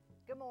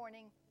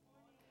morning.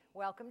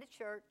 Welcome to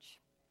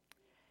church.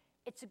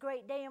 It's a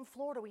great day in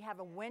Florida. We have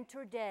a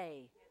winter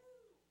day,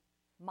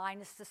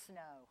 minus the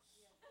snow.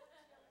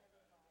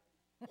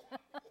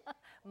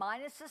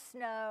 Minus the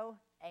snow.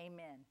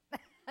 Amen.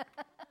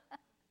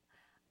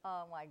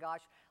 Oh my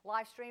gosh.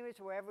 Live streamers,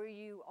 wherever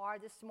you are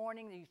this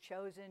morning, you've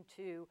chosen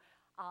to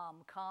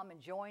come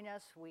and join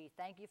us. We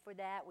thank you for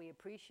that. We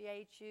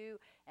appreciate you,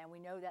 and we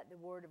know that the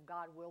Word of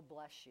God will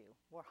bless you.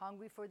 We're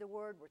hungry for the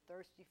Word. We're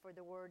thirsty for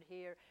the Word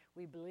here.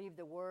 We believe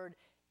the Word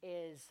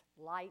is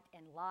light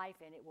and life,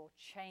 and it will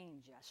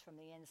change us from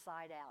the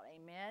inside out.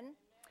 Amen?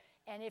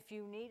 And if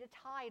you need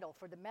a title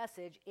for the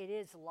message, it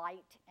is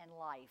Light and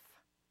Life.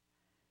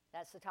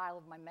 That's the title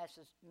of my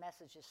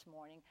message this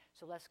morning.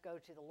 So let's go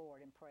to the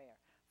Lord in prayer.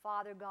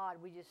 Father God,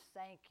 we just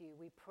thank you.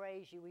 We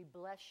praise you. We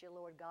bless you,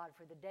 Lord God,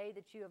 for the day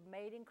that you have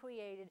made and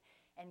created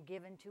and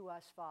given to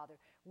us, Father.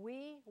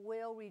 We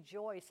will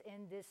rejoice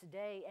in this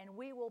day, and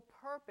we will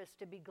purpose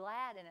to be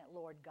glad in it,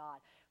 Lord God.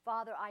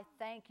 Father, I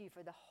thank you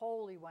for the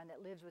Holy One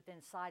that lives within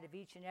inside of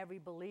each and every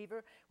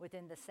believer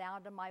within the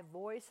sound of my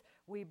voice.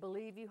 We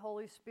believe you,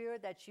 Holy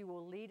Spirit, that you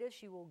will lead us,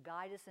 you will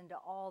guide us into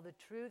all the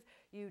truth.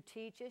 You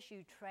teach us,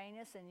 you train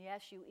us, and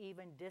yes, you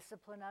even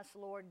discipline us,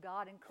 Lord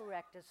God, and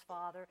correct us,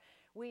 Father.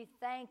 We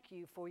thank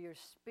you for your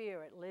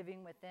Spirit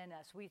living within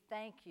us. We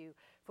thank you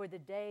for the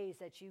days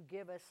that you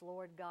give us,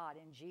 Lord God,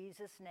 in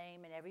Jesus'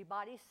 name. And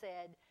everybody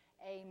said,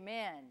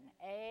 amen.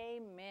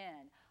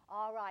 Amen.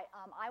 All right,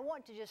 I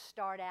want to just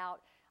start out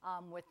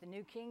with the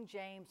New King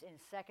James in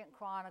 2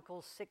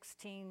 Chronicles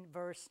 16,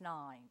 verse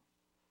 9.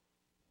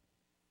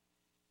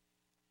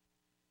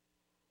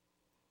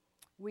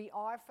 We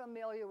are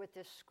familiar with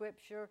this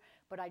scripture,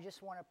 but I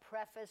just want to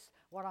preface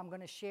what I'm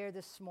going to share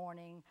this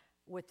morning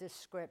with this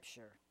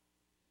scripture.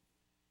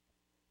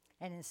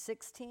 And in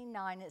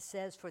 16:9 it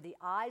says, "For the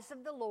eyes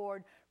of the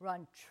Lord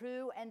run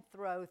to and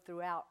fro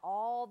throughout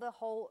all the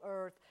whole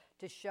earth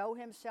to show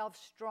himself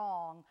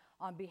strong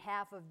on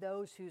behalf of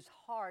those whose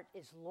heart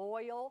is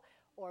loyal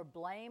or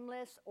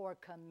blameless or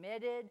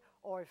committed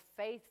or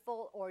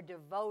faithful or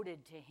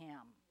devoted to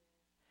him."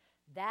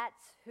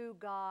 That's who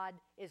God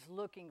is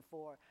looking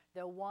for,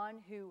 the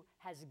one who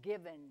has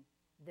given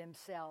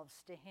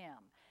themselves to him.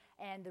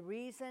 And the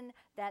reason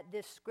that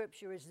this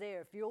scripture is there,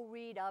 if you'll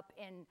read up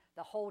in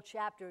the whole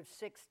chapter of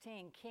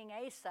 16, King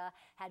Asa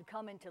had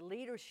come into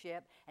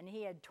leadership and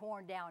he had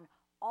torn down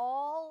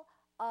all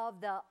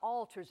of the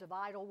altars of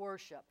idol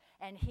worship,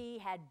 and he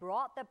had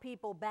brought the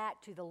people back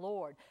to the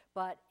Lord.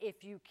 But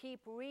if you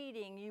keep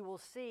reading, you will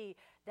see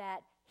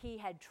that he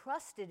had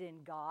trusted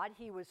in God,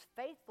 he was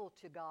faithful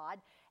to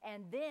God,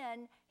 and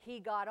then he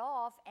got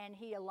off and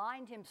he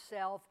aligned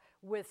himself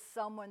with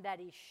someone that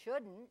he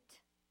shouldn't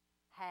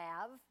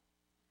have.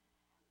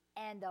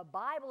 And the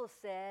Bible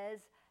says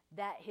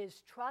that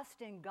his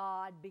trust in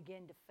God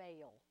began to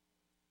fail.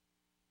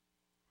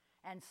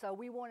 And so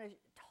we want to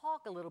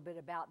talk a little bit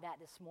about that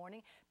this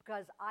morning,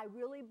 because I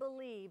really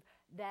believe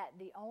that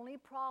the only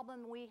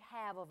problem we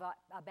have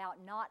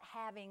about not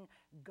having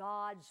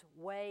God's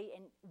way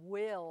and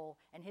will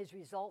and his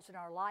results in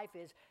our life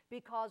is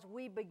because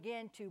we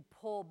begin to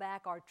pull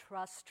back our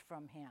trust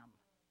from him.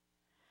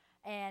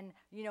 And,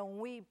 you know, when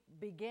we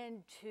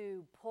begin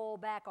to pull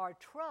back our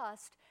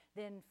trust,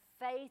 then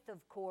faith,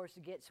 of course,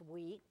 gets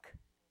weak,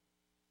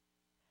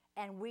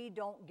 and we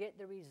don't get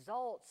the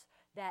results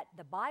that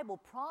the Bible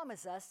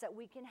promises us that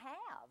we can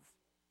have.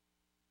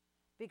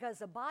 Because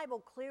the Bible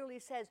clearly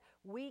says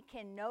we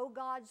can know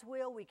God's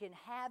will, we can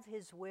have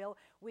his will,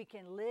 we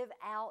can live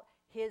out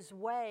his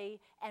way,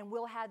 and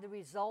we'll have the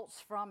results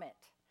from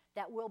it,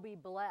 that we'll be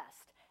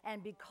blessed.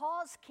 And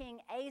because King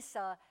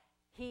Asa,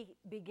 he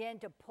began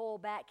to pull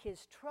back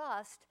his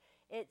trust,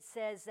 it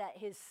says that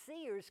his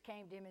seers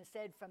came to him and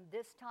said, from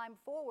this time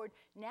forward,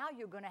 now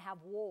you're going to have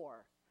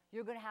war.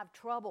 You're going to have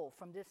trouble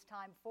from this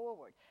time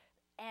forward.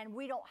 And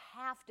we don't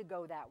have to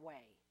go that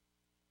way.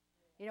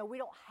 You know, we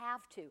don't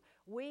have to.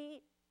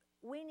 We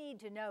need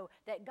to know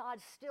that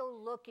God's still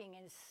looking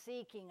and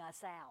seeking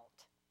us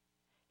out.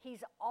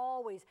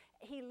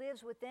 He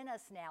lives within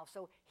us now,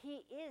 so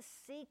he is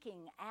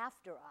seeking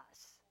after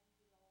us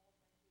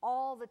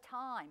all the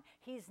time.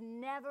 He's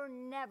never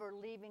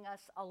leaving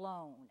us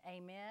alone.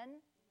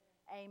 Amen?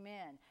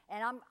 Amen.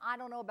 And I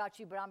don't know about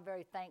you, but I'm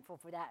very thankful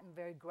for that and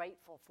very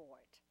grateful for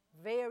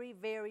it. Very,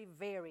 very,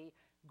 very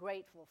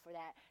grateful for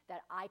that,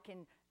 that I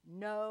can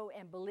know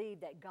and believe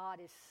that God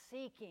is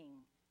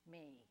seeking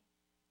me.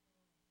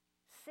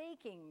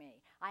 Seeking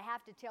me. I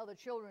have to tell the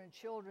children in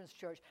Children's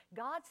Church,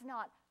 God's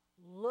not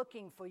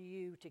looking for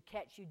you to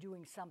catch you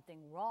doing something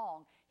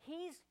wrong.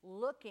 He's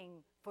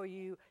looking for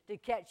you to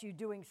catch you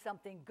doing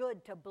something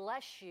good, to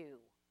bless you.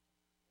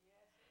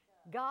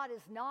 God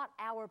is not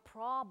our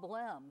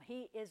problem.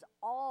 He is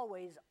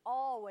always,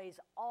 always,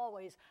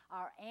 always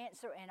our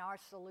answer and our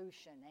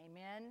solution.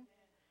 Amen?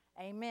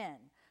 Amen.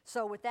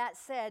 So with that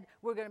said,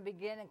 we're going to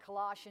begin in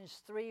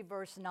Colossians 3,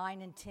 verse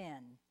 9 and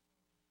 10.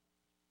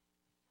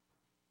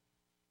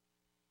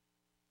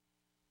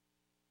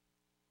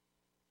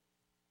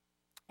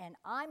 And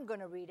I'm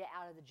going to read it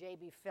out of the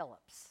J.B.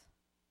 Phillips.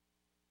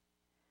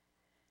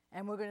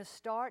 And we're going to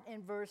start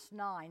in verse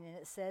 9, and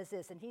it says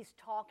this, and he's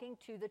talking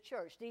to the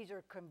church. These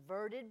are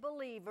converted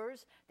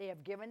believers. They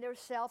have given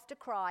themselves to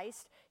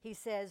Christ. He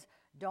says,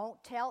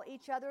 don't tell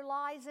each other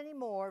lies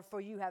anymore,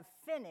 for you have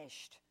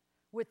finished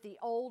with the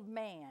old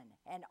man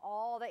and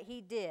all that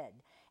he did,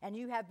 and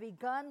you have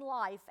begun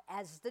life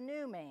as the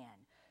new man,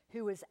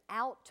 who is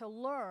out to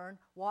learn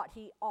what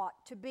he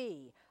ought to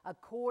be,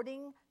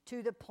 according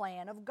to the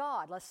plan of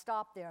God. Let's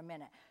stop there a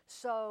minute.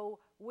 So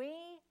we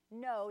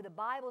know the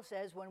Bible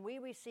says when we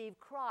receive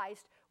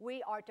Christ,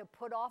 we are to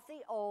put off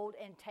the old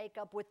and take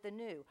up with the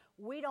new.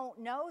 We don't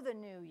know the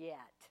new yet.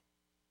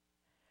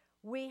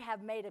 We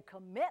have made a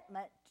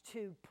commitment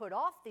to put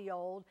off the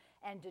old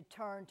and to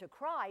turn to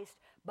Christ,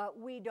 but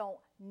we don't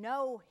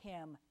know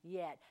him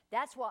yet.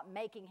 That's what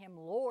making him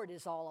Lord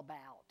is all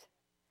about.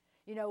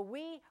 You know,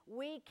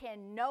 we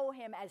can know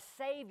him as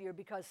Savior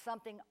because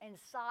something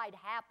inside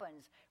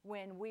happens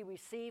when we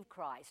receive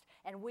Christ.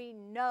 And we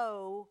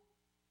know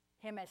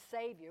him as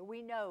Savior.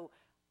 We know,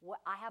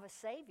 I have a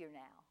Savior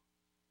now.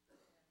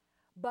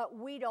 But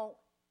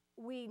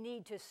we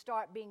need to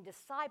start being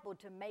discipled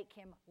to make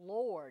him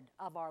Lord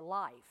of our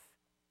life.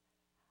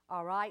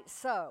 All right,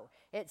 so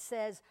it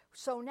says,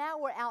 so now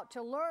we're out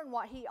to learn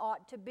what he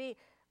ought to be.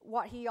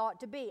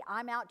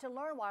 I'm out to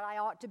learn what I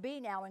ought to be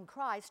now in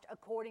Christ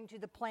according to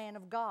the plan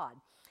of God.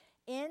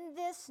 In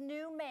this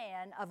new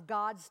man of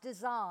God's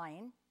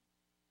design,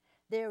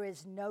 there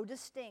is no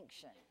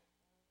distinction.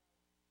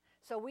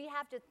 So we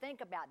have to think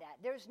about that.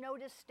 There's no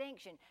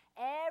distinction.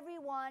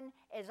 Everyone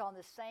is on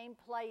the same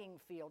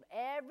playing field.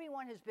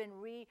 Everyone has been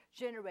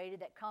regenerated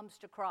that comes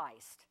to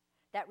Christ,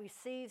 that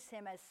receives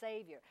him as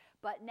Savior.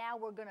 But now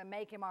we're going to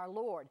make him our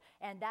Lord.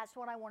 And that's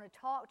what I want to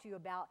talk to you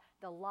about,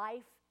 the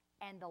life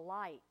and the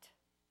light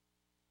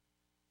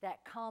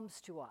that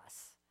comes to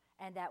us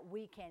and that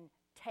we can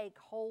take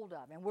hold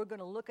of. And we're going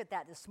to look at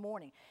that this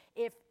morning.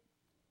 If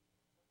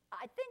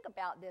I think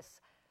about this,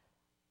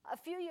 a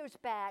few years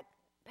back,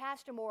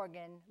 Pastor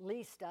Morgan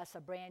leased us a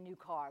brand new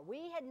car.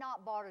 We had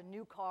not bought a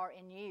new car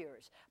in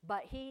years,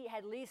 but he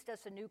had leased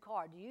us a new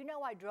car. Do you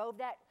know I drove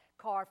that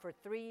car for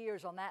 3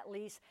 years on that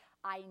lease?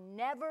 I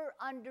never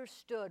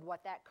understood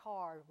what that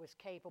car was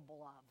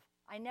capable of.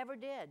 I never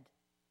did.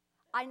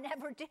 I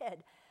never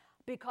did.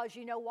 Because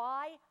you know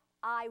why?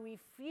 I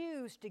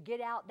refused to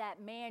get out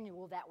that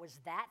manual that was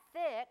that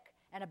thick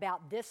and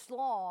about this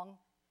long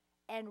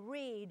and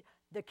read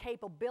the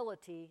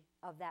capability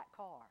of that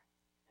car.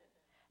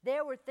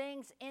 There were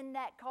things in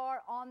that car,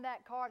 on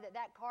that car,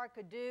 that car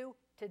could do.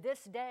 To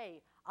this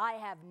day, I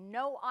have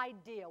no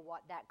idea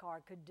what that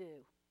car could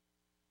do.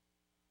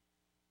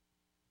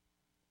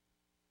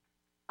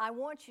 I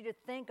want you to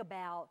think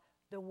about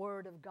the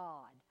Word of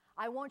God.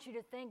 I want you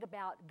to think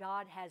about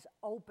God has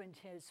opened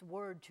his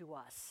Word to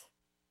us.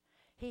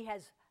 He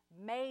has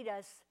made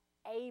us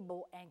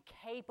able and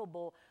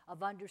capable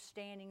of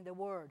understanding the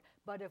Word.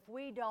 But if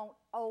we don't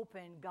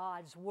open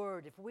God's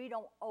Word, if we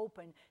don't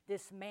open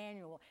this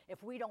manual,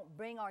 if we don't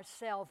bring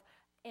ourselves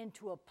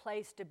into a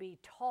place to be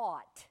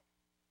taught,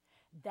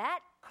 that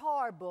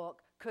car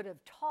book could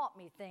have taught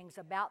me things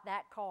about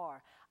that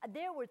car.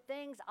 There were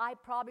things I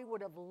probably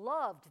would have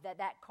loved that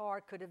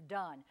car could have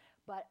done.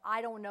 But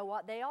I don't know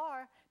what they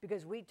are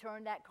because we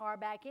turned that car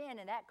back in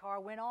and that car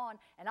went on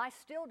and I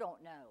still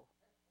don't know.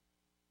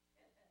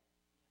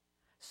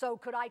 So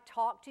could I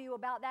talk to you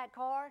about that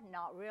car?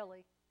 Not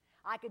really.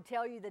 I could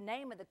tell you the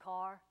name of the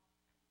car.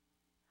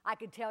 I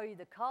could tell you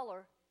the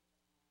color.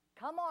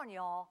 Come on,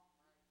 y'all.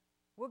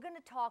 We're going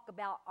to talk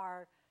about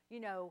our,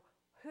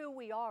 who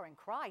we are in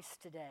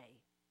Christ today.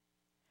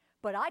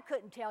 But I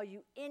couldn't tell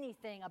you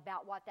anything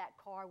about what that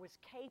car was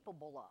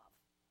capable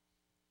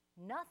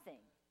of.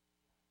 Nothing.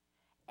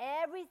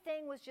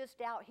 Everything was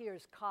just out here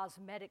as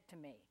cosmetic to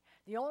me.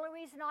 The only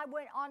reason I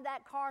went on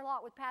that car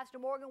lot with Pastor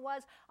Morgan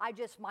was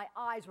my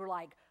eyes were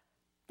like,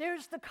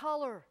 there's the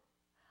color.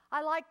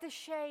 I like the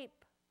shape.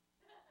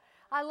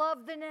 I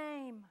love the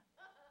name.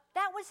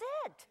 That was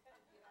it.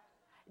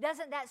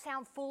 Doesn't that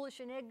sound foolish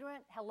and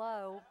ignorant?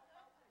 Hello?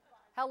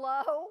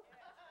 Hello?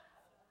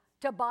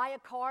 To buy a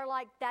car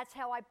like that's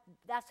how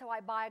I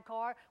buy a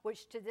car,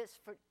 which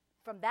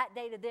from that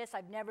day to this,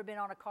 I've never been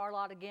on a car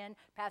lot again.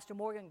 Pastor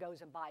Morgan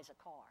goes and buys a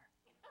car.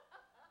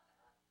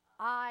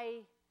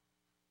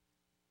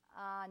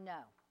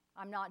 No,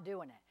 I'm not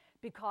doing it.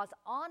 Because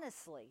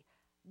honestly,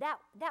 that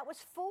was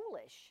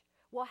foolish.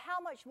 Well,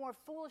 how much more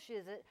foolish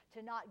is it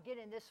to not get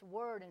in this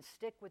Word and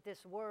stick with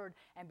this Word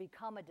and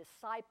become a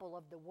disciple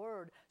of the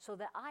Word so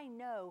that I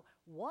know,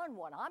 one,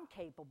 what I'm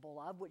capable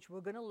of, which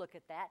we're going to look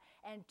at that,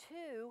 and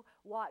two,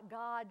 what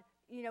God,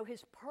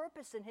 his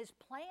purpose and his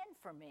plan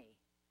for me.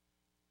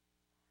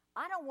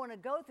 I don't want to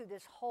go through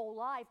this whole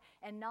life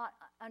and not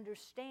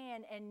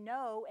understand and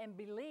know and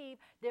believe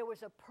there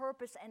was a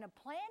purpose and a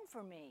plan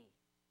for me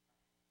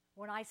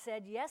when I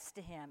said yes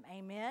to him.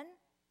 Amen?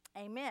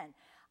 Amen.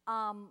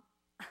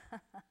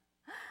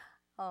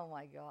 Oh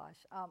my gosh.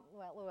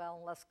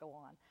 Well, let's go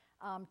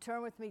on.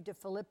 Turn with me to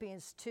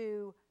Philippians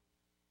 2,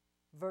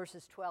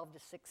 verses 12 to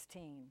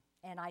 16.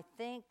 And I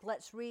think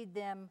let's read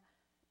them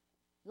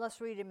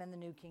Let's read them in the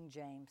New King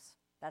James.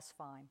 That's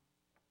fine.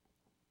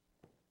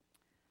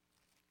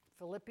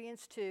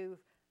 Philippians 2.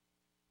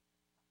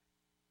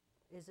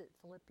 Is it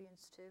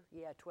Philippians 2?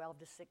 Yeah, 12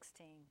 to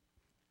 16.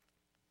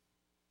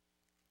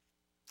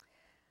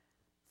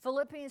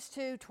 Philippians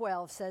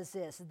 2:12 says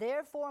this,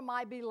 "Therefore,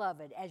 my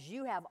beloved, as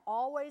you have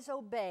always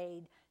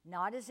obeyed,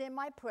 not as in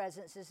my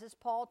presence," this is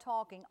Paul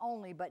talking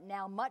only, "but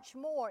now much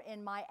more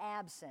in my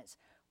absence,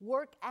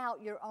 work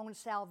out your own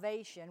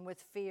salvation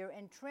with fear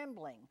and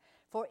trembling.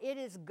 For it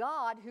is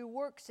God who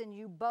works in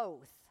you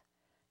both,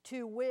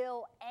 to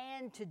will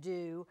and to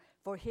do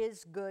for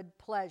his good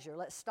pleasure."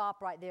 Let's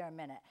stop right there a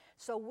minute.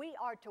 So we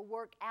are to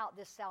work out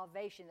this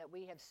salvation that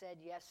we have said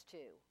yes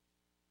to.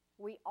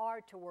 We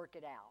are to work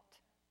it out.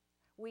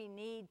 We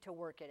need to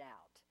work it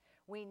out.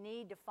 We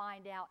need to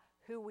find out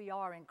who we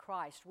are in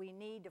Christ. We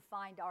need to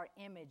find our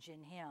image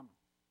in him.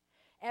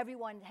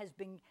 Everyone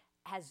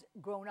has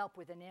grown up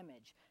with an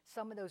image.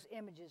 Some of those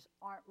images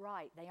aren't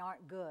right. They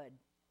aren't good.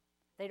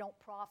 They don't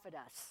profit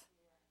us.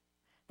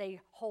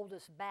 They hold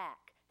us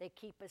back. They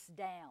keep us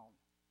down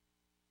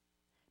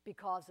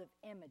because of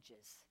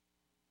images.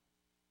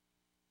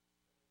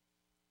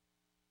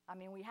 I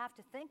mean, we have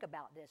to think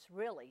about this,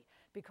 really,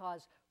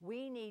 because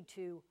we need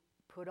to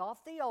put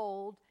off the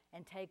old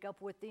and take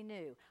up with the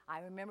new. I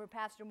remember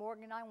Pastor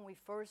Morgan and I, when we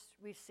first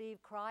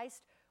received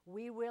Christ,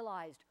 we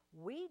realized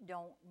we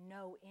don't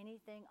know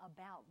anything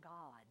about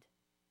God.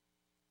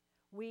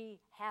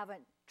 We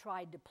haven't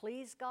tried to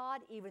please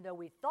God, even though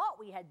we thought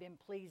we had been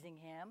pleasing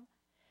him.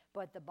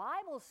 But the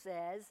Bible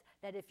says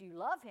that if you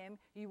love him,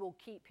 you will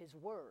keep his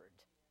word.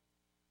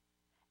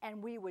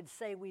 And we would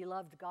say we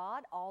loved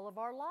God all of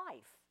our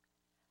life.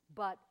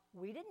 But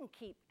we didn't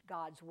keep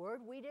God's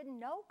word. We didn't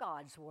know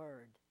God's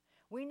word.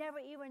 We never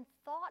even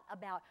thought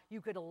about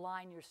you could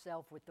align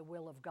yourself with the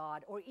will of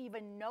God or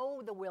even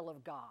know the will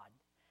of God.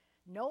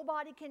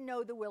 Nobody can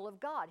know the will of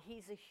God.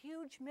 He's a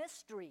huge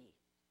mystery.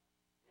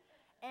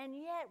 And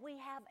yet we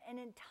have an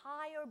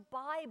entire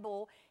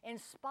Bible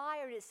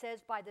inspired, it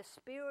says, by the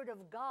Spirit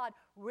of God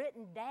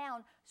written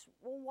down.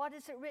 Well, what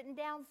is it written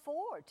down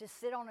for? To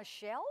sit on a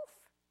shelf?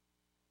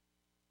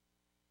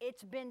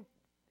 It's been,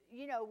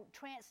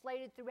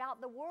 translated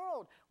throughout the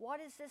world. What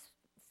is this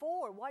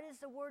for? What is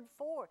the word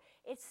for?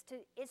 It's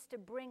to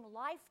bring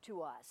life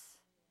to us.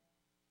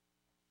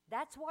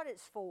 That's what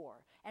it's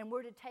for. And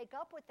we're to take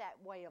up with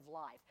that way of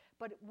life.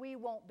 But we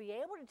won't be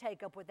able to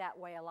take up with that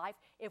way of life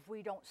if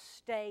we don't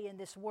stay in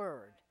this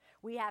word.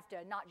 We have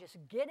to not just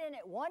get in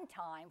it one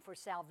time for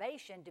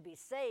salvation to be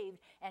saved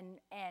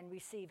and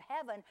receive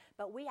heaven,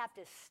 but we have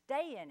to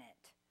stay in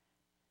it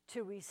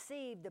to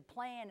receive the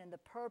plan and the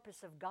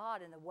purpose of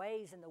God and the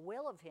ways and the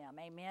will of him.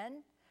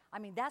 Amen? I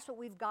mean, that's what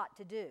we've got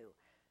to do.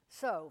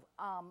 So,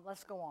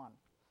 let's go on.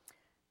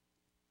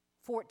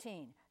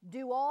 14,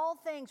 "Do all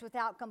things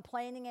without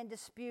complaining and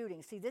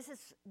disputing." See, this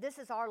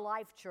is our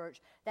life,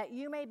 church, "that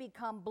you may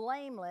become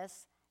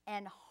blameless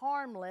and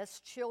harmless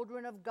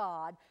children of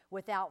God,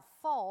 without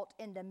fault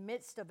in the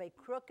midst of a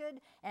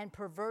crooked and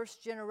perverse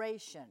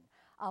generation,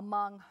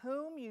 among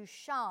whom you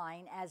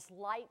shine as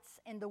lights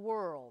in the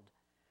world,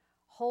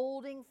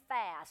 holding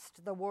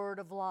fast the word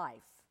of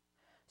life,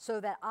 so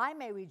that I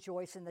may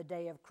rejoice in the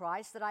day of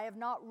Christ, that I have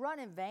not run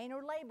in vain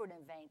or labored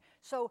in vain."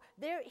 So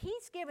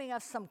he's giving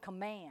us some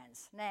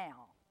commands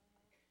now.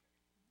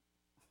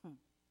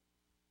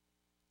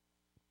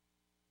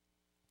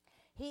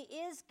 He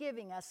is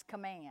giving us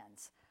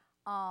commands.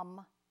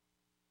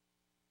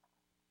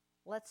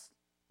 Let's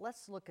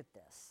look at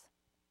this.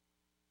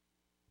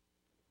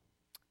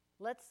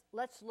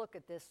 Let's look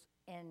at this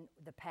in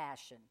the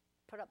Passion.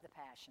 Put up the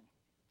Passion.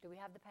 Do we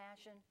have the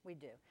Passion? We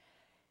do.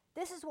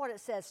 This is what it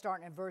says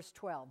starting in verse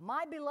 12.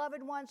 "My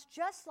beloved ones,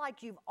 just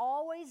like you've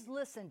always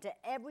listened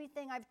to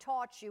everything I've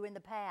taught you in the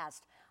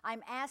past,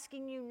 I'm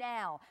asking you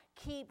now,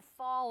 keep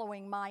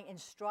following my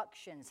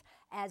instructions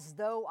as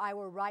though I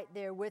were right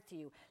there with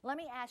you." Let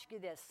me ask you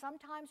this.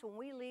 Sometimes when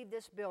we leave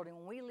this building,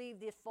 when we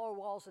leave the four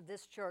walls of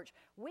this church,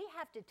 we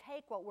have to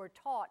take what we're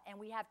taught and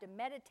we have to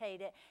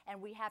meditate it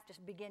and we have to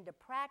begin to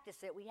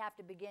practice it. We have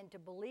to begin to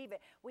believe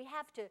it. We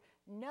have to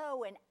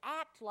know and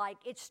act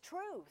like it's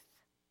truth.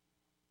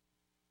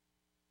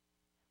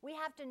 We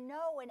have to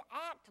know and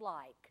act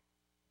like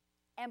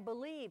and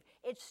believe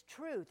it's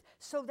truth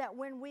so that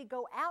when we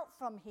go out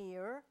from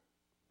here,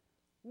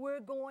 we're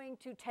going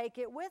to take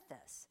it with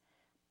us.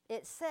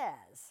 It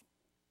says,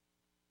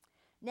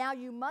 "Now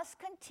you must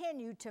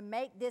continue to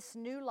make this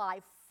new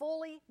life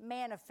fully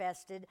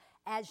manifested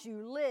as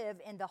you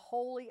live in the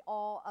holy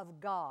awe of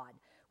God,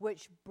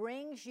 which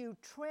brings you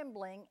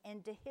trembling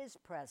into his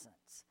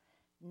presence,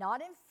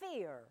 not in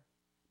fear,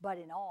 but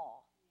in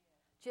awe."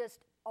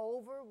 Just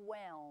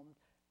overwhelmed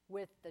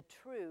with the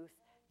truth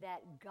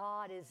that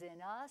God is in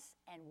us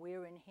and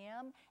we're in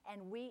him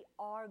and we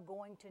are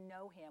going to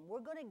know him. We're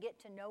going to get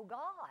to know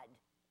God.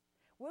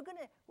 We're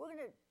going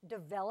to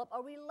develop a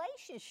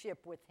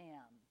relationship with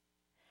him.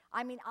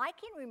 I mean, I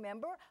can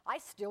remember, I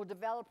still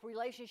develop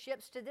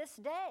relationships to this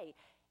day.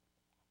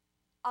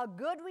 A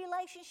good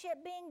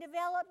relationship being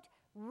developed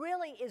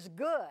really is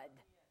good.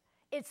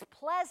 It's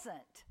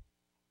pleasant.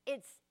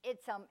 It's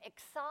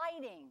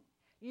exciting.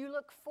 You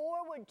look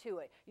forward to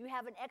it. You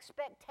have an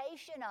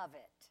expectation of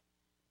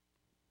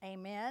it.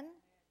 Amen?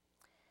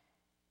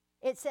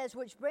 It says,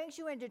 which brings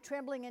you into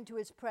trembling into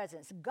his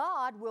presence.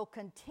 God will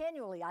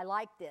continually, I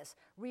like this,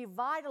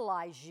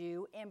 revitalize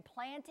you,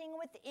 implanting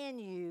within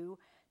you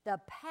the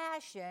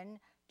passion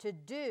to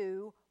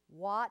do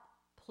what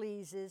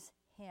pleases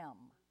him.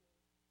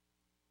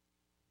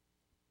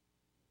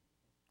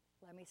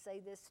 Let me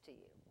say this to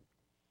you.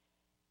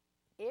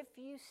 If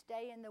you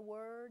stay in the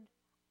Word,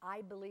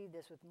 I believe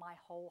this with my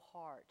whole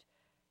heart.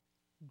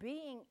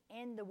 Being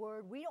in the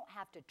Word, we don't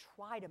have to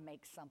try to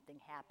make something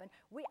happen.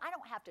 I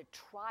don't have to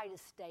try to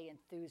stay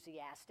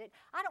enthusiastic.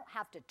 I don't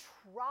have to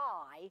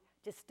try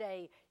to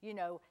stay,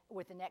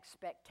 with an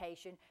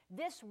expectation.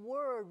 This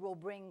Word will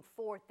bring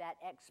forth that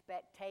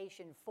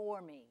expectation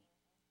for me.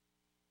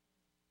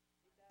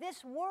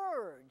 This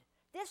Word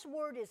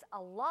is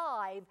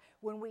alive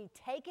when we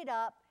take it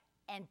up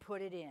and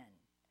put it in.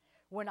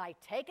 When I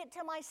take it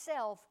to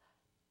myself,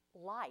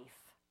 life.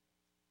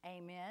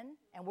 Amen.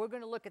 And we're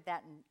going to look at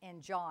that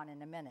in John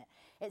in a minute.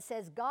 It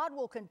says, God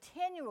will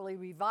continually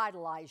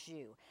revitalize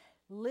you.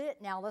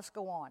 Now let's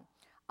go on.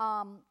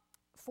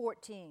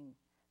 14.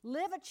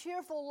 Live a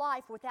cheerful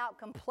life without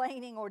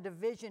complaining or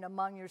division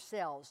among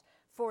yourselves.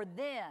 For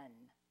then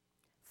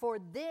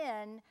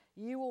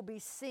you will be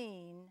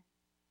seen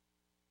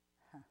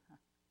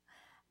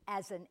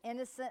as an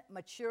innocent,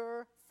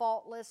 mature,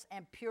 faultless,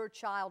 and pure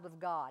child of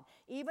God,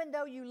 even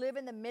though you live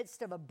in the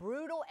midst of a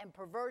brutal and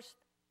perverse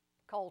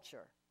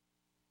culture.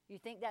 You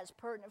think that's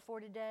pertinent for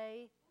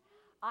today?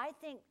 I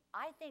think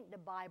the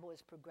Bible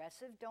is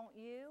progressive, don't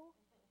you?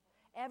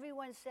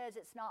 Everyone says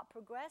it's not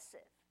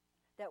progressive,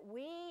 that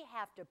we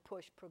have to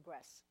push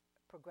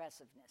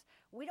progressiveness.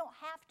 We don't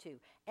have to.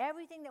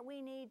 Everything that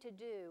we need to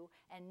do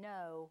and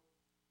know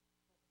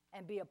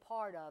and be a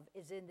part of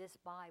is in this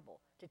Bible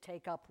to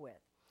take up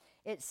with.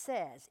 It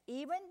says,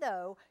 even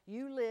though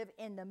you live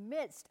in the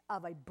midst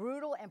of a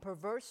brutal and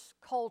perverse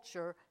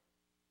culture,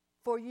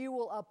 for you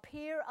will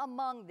appear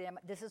among them,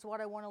 this is what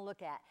I want to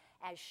look at,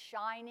 as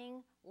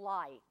shining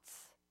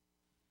lights.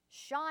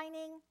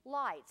 Shining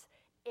lights.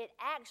 It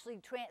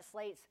actually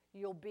translates,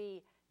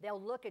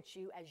 they'll look at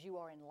you as you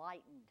are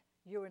enlightened.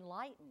 You're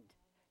enlightened.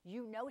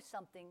 You know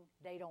something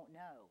they don't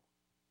know.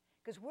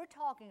 Because we're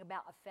talking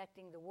about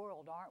affecting the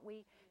world, aren't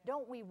we?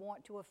 Don't we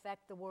want to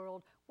affect the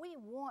world? We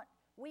want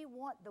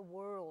the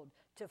world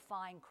to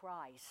find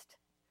Christ.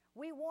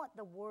 We want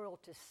the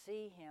world to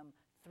see him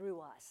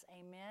through us.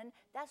 Amen?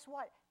 That's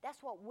what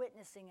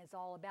witnessing is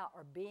all about,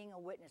 or being a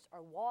witness,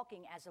 or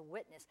walking as a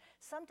witness.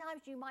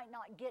 Sometimes you might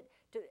not get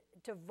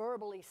to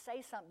verbally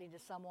say something to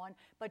someone,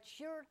 but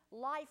your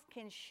life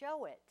can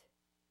show it.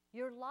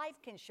 Your life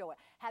can show it.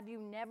 Have you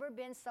never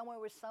been somewhere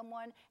with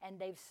someone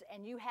and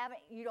you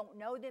don't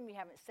know them, you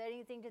haven't said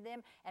anything to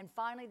them, and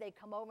finally they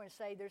come over and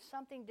say, there's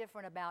something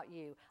different about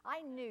you.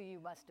 I knew you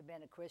must have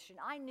been a Christian.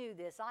 I knew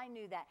this, I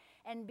knew that.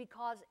 And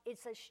because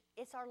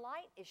it's our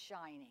light is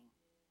shining.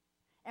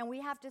 And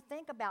we have to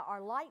think about our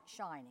light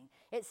shining.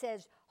 It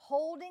says,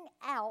 holding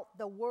out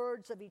the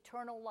words of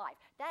eternal life.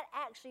 That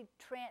actually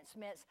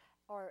translates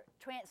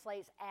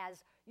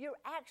as you're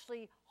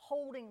actually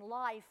holding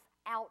life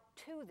out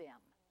to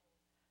them.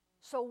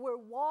 So we're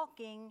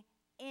walking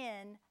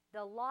in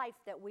the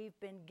life that we've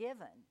been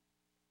given.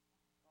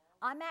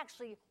 I'm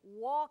actually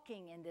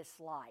walking in this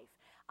life.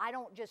 I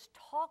don't just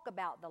talk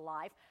about the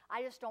life.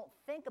 I just don't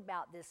think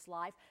about this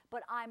life,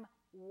 but I'm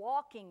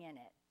walking in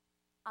it.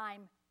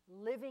 I'm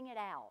living it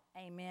out.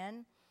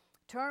 Amen.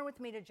 Turn with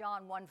me to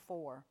John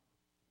 1:4.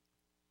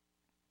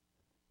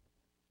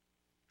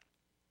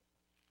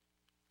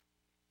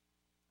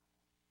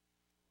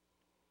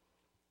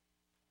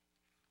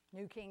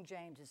 New King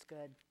James is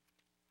good.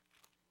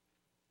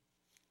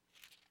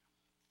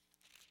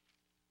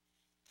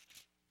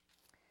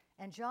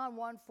 And John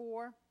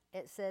 1:4,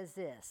 it says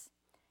this,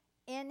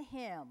 in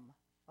him,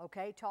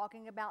 okay,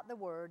 talking about the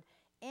Word,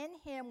 in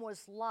him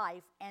was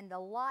life, and the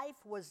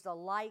life was the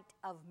light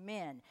of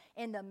men.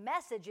 In the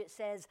Message, it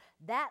says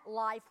that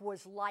life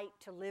was light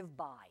to live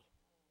by.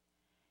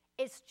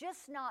 It's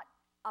just not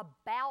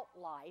about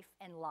life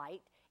and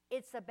light.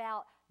 It's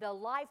about the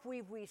life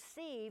we've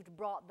received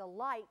brought the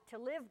light to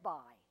live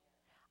by.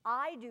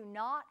 I do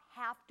not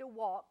have to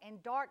walk in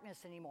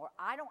darkness anymore.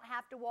 I don't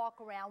have to walk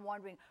around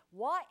wondering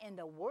what in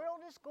the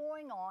world is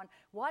going on,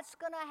 what's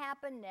going to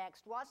happen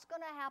next, what's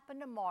going to happen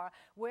tomorrow,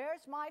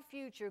 where's my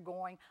future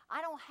going.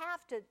 I don't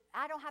have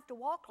to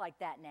walk like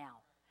that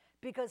now,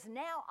 because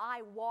now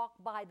I walk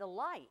by the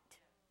light.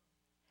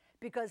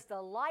 Because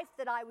the life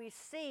that I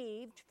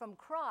received from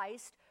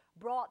Christ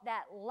brought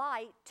that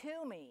light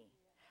to me.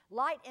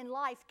 Light and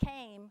life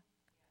came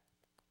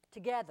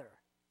together.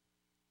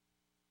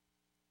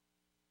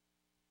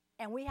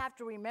 And we have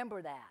to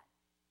remember that.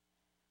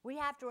 We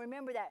have to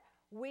remember that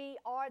we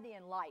are the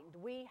enlightened.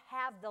 We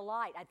have the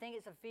light. I think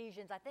it's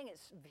Ephesians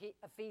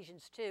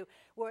 2,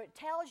 where it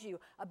tells you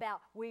about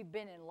we've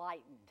been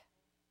enlightened.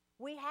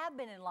 We have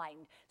been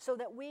enlightened so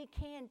that we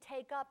can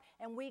take up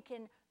and we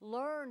can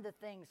learn the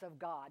things of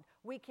God.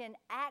 We can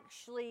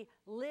actually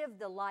live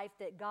the life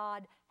that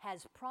God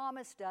has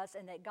promised us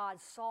and that God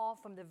saw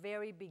from the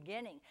very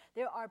beginning.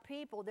 There are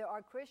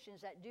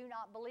Christians that do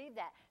not believe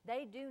that.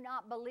 They do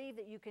not believe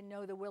that you can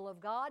know the will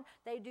of God.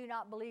 They do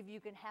not believe you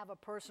can have a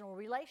personal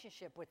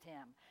relationship with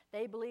Him.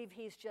 They believe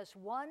He's just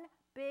one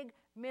big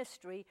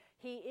mystery.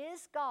 He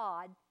is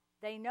God.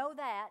 They know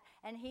that,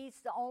 and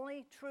He's the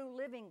only true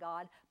living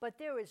God, but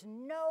there is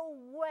no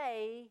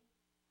way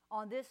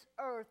on this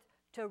earth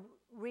to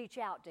reach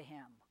out to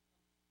Him.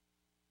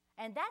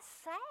 And that's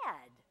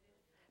sad,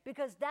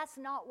 because that's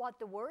not what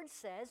the Word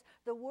says.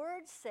 The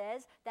Word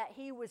says that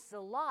He was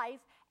the life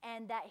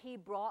and that He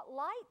brought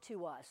light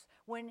to us.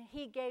 When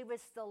He gave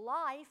us the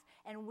life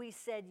and we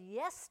said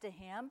yes to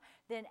Him,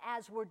 then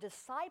as we're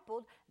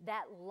discipled,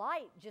 that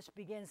light just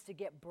begins to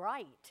get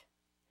bright.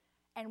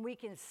 And we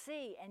can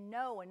see and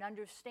know and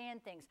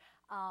understand things.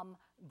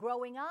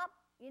 Growing up,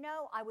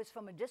 I was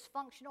from a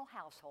dysfunctional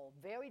household,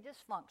 very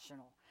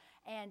dysfunctional.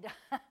 And,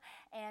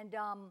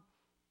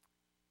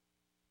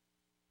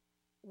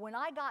 when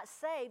I got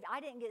saved, I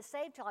didn't get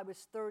saved till I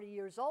was 30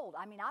 years old.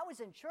 I mean, I was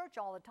in church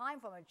all the time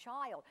from a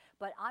child,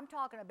 but I'm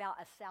talking about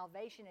a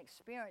salvation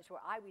experience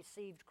where I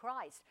received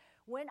Christ.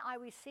 When I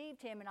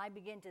received Him and I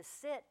began to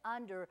sit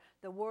under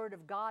the Word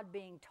of God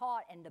being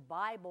taught and the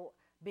Bible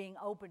being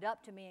opened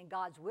up to me and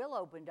God's will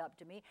opened up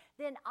to me,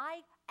 then I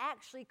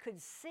actually could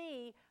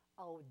see,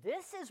 oh,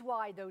 this is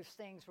why those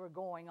things were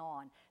going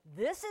on.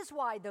 This is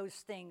why those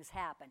things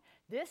happened.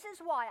 This is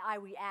why I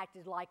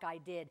reacted like I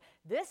did.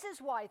 This is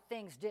why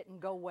things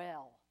didn't go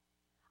well.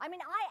 I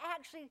mean,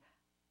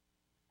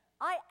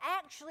 I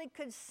actually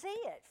could see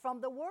it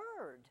from the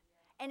Word.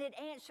 And it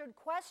answered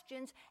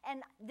questions,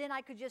 and then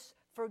I could just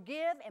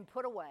forgive and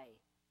put away.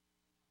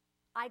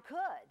 I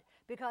could,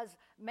 because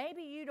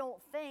maybe you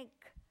don't think,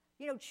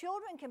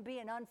 children can be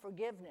in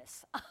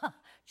unforgiveness.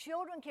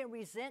 Children can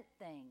resent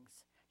things.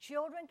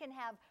 Children can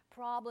have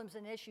problems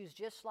and issues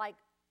just like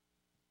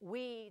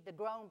we, the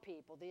grown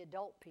people, the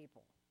adult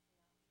people.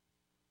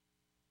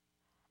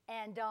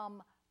 And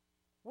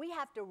we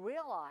have to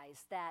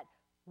realize that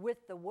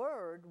with the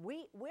Word,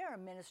 we're a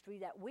ministry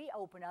that we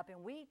open up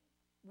and we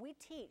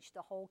teach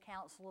the whole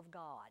counsel of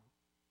God.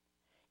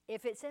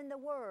 If it's in the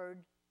Word,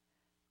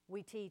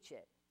 we teach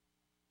it.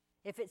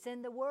 If it's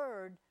in the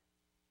Word,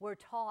 we're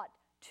taught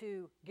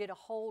to get a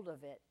hold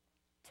of it,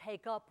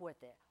 take up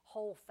with it,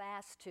 hold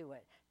fast to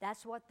it.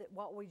 That's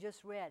what we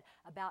just read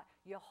about.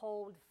 You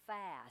hold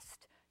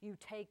fast, you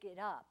take it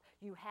up,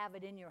 you have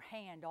it in your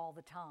hand all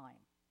the time.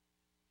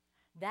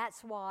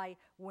 That's why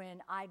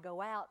when I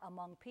go out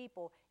among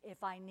people,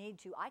 if I need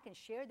to, I can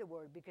share the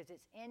Word because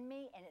it's in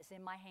me and it's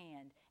in my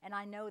hand. And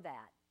I know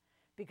that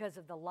because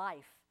of the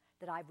life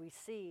that I've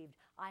received.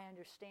 I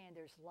understand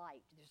there's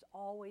light. There's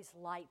always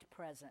light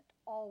present,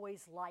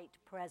 always light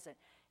present.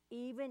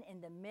 Even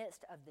in the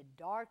midst of the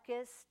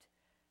darkest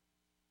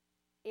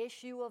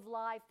issue of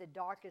life, the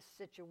darkest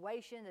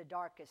situation, the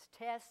darkest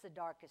test, the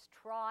darkest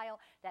trial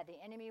that the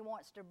enemy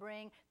wants to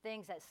bring,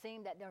 things that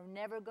seem that they're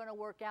never going to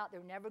work out,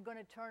 they're never going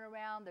to turn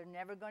around, they're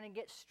never going to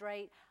get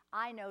straight,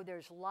 I know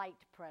there's light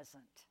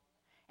present.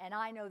 And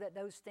I know that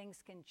those things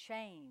can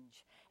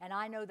change. And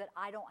I know that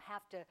I don't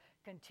have to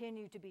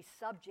continue to be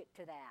subject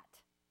to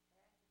that.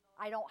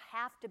 I don't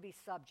have to be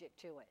subject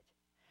to it.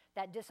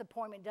 That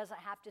disappointment doesn't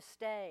have to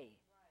stay.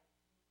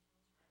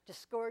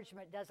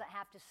 Discouragement doesn't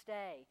have to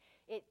stay.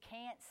 It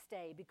can't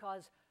stay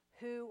because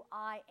who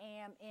I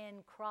am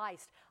in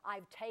Christ.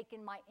 I've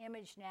taken my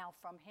image now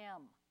from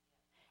Him.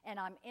 And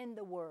I'm in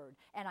the Word.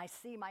 And I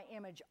see my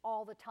image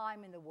all the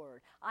time in the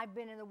Word. I've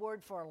been in the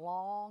Word for a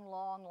long,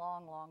 long,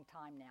 long, long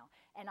time now.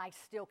 And I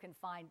still can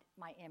find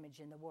my image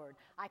in the Word.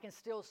 I can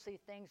still see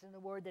things in the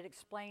Word that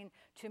explain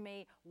to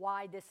me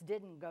why this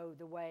didn't go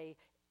the way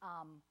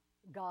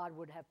God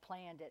would have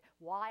planned it,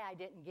 why I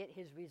didn't get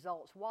His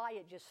results, why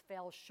it just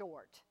fell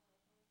short.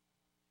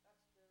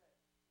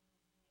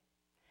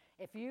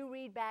 If you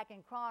read back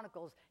in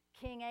Chronicles,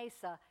 King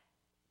Asa,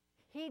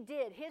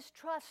 his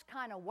trust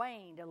kind of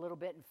waned a little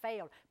bit and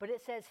failed, but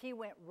it says he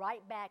went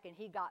right back and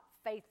he got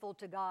faithful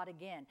to God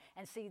again.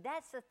 And see,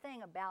 that's the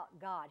thing about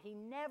God. He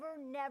never,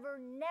 never,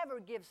 never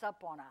gives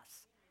up on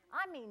us.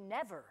 I mean,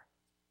 never.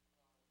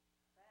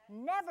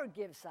 Never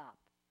gives up.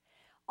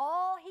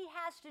 All He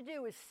has to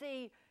do is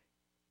see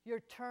your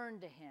turn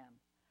to Him.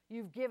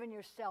 You've given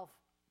yourself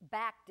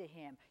back to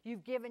Him.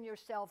 You've given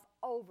yourself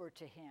over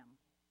to Him.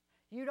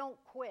 You don't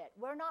quit.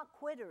 We're not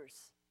quitters.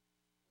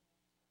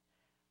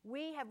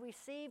 We have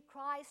received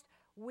Christ.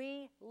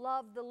 We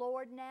love the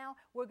Lord now.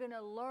 We're going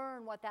to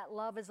learn what that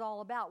love is all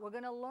about. We're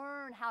going to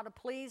learn how to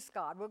please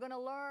God. We're going to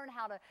learn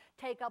how to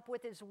take up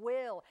with His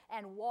will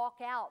and walk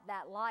out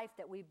that life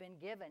that we've been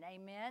given.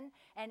 Amen?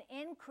 And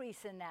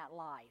increase in that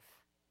life.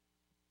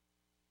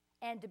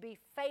 And to be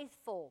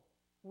faithful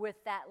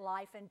with that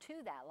life and to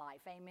that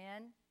life.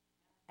 Amen?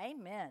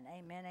 Amen,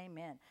 amen,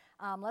 amen.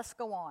 Let's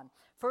go on.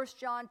 1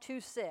 John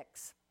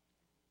 2:6,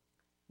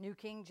 New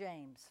King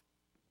James.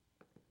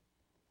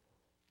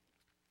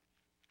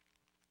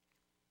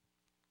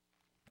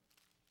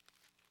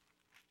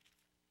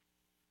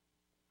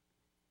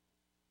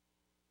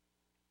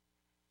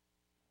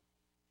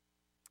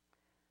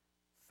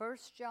 1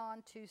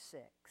 John 2:6.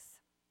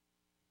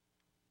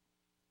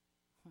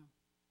 Do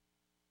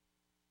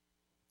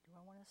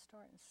I want to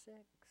start in 6?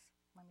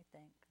 Let me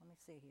think. Let me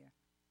see here.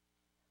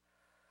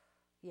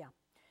 Yeah.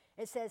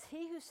 It says,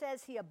 he who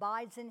says he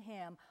abides in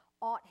him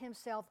ought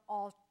himself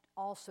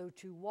also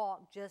to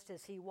walk just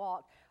as he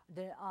walked.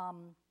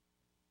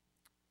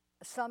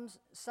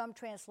 Some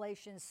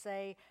translations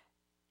say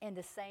in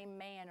the same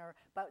manner,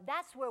 but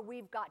that's where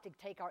we've got to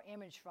take our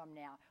image from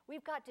now.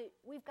 We've got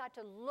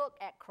to look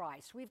at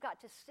Christ. We've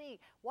got to see,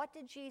 what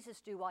did Jesus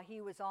do while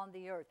he was on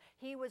the earth?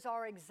 He was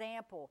our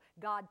example.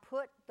 God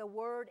put the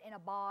Word in a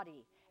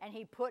body, and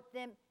he put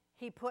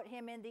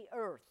him in the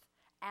earth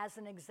as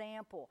an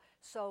example.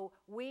 So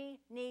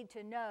we need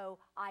to know,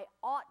 I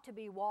ought to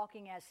be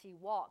walking as he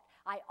walked.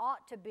 I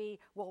ought to be,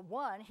 well,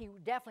 one, he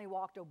definitely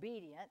walked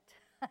obedient.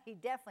 He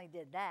definitely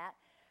did that.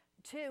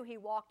 2, he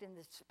walked in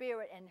the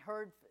Spirit and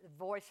heard the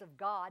voice of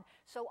God.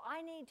 So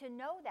I need to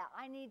know that.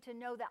 I need to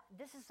know that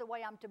this is the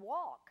way I'm to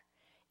walk.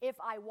 If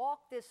I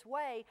walk this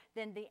way,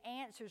 then the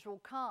answers will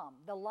come.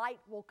 The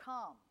light will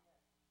come.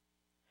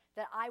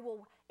 That I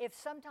will, if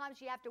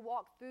sometimes you have to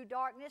walk through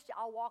darkness,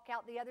 I'll walk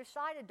out the other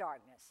side of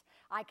darkness.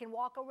 I can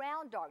walk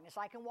around darkness.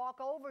 I can walk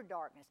over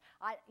darkness.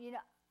 I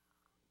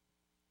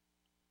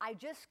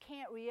just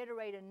can't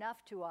reiterate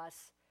enough to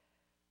us.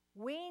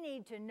 We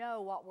need to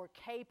know what we're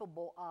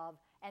capable of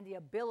and the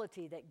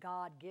ability that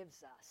God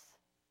gives us.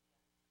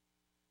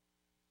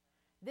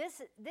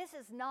 This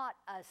is not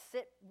a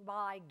sit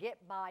by,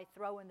 get by,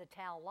 throw in the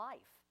towel life.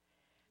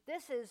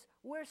 This is,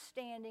 we're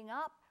standing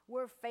up,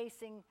 we're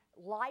facing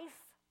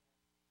life,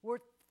 we're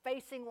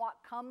facing what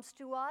comes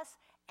to us,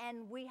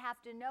 and we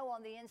have to know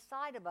on the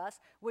inside of us,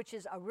 which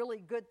is a really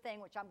good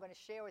thing, which I'm going to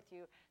share with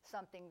you,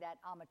 something that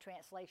a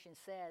translation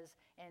says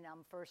in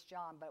 1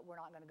 John, but we're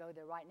not going to go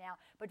there right now.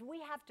 But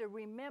we have to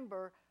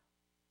remember,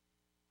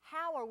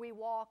 how are we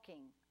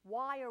walking?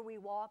 Why are we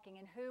walking?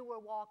 And who we're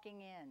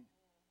walking in?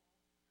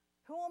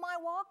 Who am I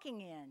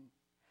walking in?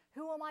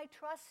 Who am I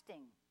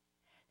trusting?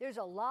 There's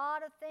a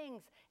lot of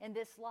things in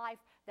this life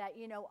that,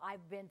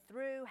 I've been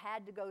through,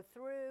 had to go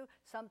through.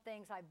 Some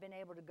things I've been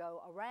able to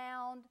go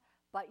around.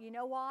 But you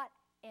know what?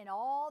 In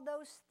all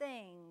those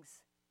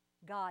things,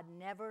 God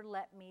never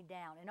let me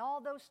down. In all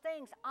those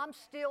things, I'm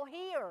still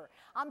here.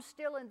 I'm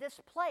still in this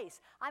place.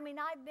 I've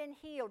been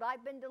healed.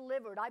 I've been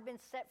delivered. I've been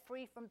set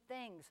free from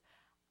things.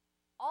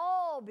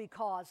 All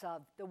because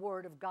of the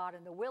Word of God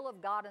and the will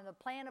of God and the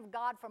plan of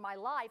God for my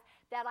life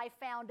that I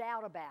found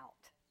out about.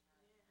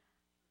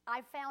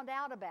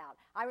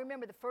 I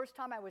remember the first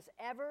time I was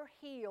ever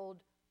healed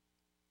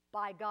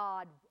by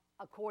God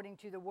according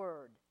to the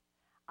Word.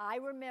 I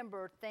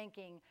remember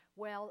thinking,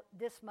 well,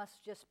 this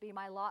must just be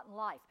my lot in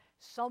life.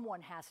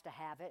 Someone has to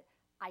have it.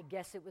 I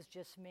guess it was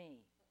just me.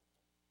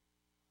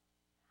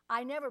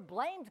 I never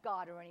blamed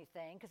God or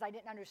anything because I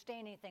didn't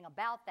understand anything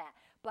about that.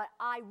 But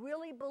I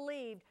really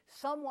believed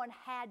someone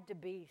had to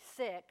be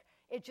sick.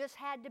 It just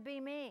had to be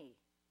me.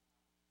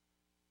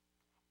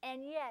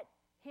 And yet,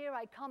 here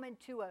I come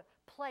into a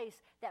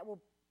place that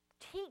will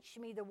teach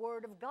me the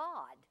Word of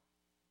God.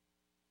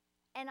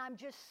 And I'm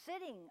just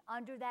sitting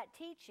under that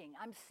teaching.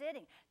 I'm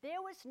sitting. There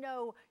was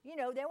no,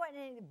 there wasn't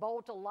any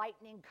bolt of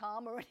lightning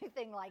come or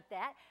anything like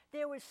that.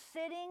 There was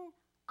sitting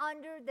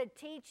under the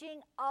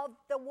teaching of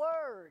the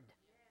Word.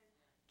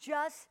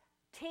 Just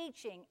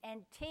teaching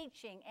and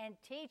teaching and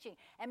teaching.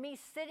 And me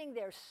sitting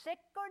there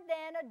sicker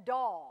than a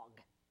dog,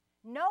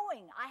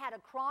 knowing I had a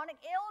chronic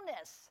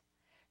illness.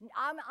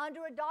 I'm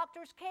under a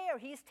doctor's care.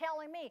 He's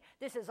telling me,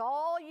 this is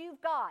all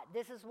you've got.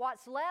 This is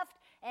what's left,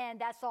 and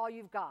that's all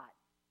you've got.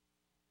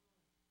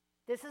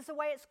 This is the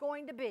way it's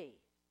going to be.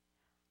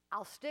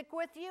 I'll stick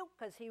with you,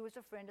 because he was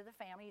a friend of the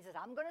family. He says,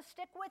 I'm going to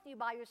stick with you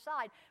by your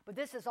side, but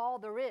this is all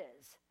there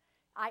is.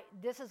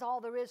 This is all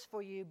there is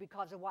for you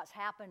because of what's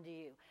happened to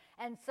you.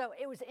 And so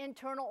it was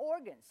internal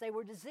organs. They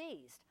were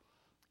diseased,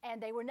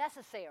 and they were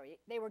necessary.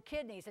 They were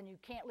kidneys, and you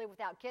can't live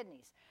without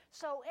kidneys.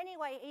 So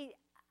anyway,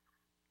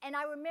 and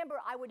I remember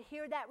I would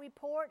hear that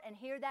report and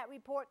hear that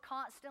report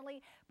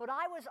constantly, but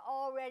I was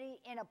already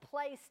in a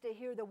place to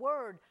hear the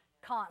Word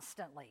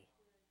constantly.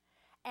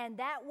 And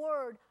that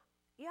Word,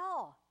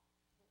 y'all,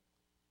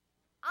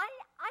 I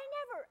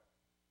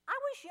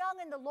was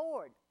young in the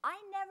Lord. I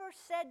never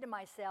said to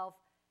myself,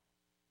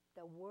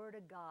 the Word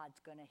of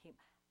God's going to heal.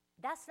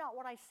 That's not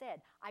what I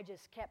said. I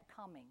just kept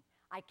coming.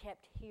 I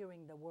kept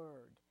hearing the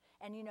Word.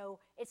 And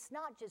it's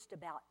not just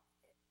about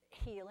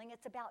healing.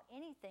 It's about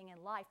anything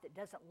in life that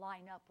doesn't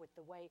line up with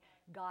the way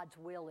God's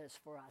will is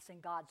for us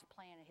and God's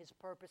plan and His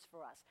purpose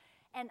for us.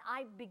 And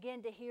I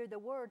began to hear the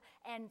Word.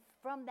 And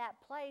from that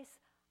place,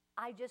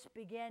 I just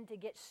began to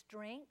get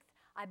strength.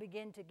 I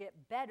began to get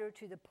better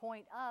to the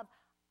point of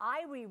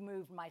I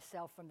removed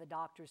myself from the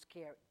doctor's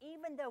care,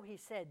 even though he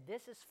said,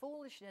 this is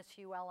foolishness,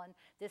 Hugh Ellen.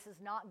 This is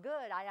not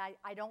good.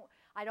 I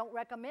don't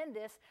recommend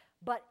this.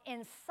 But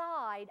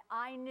inside,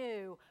 I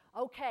knew,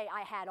 okay,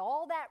 I had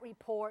all that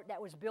report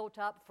that was built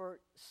up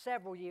for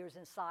several years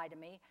inside of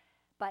me,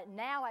 but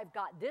now I've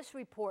got this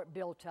report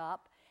built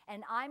up,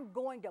 and I'm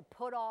going to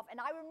put off. And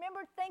I remember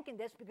thinking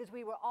this because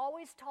we were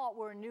always taught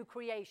we're a new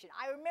creation.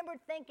 I remember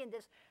thinking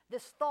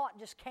this thought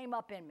just came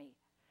up in me.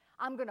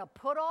 I'm going to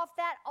put off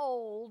that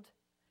old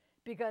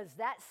because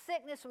that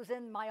sickness was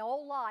in my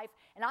old life,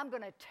 and I'm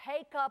going to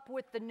take up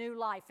with the new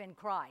life in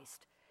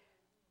Christ.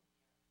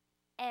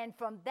 And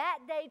from that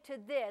day to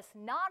this,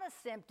 not a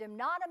symptom,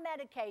 not a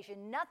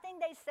medication, nothing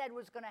they said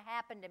was going to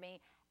happen to me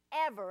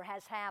ever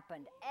has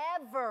happened.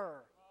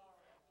 Ever.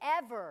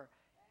 Ever.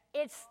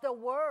 It's the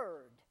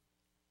Word.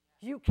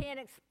 You can't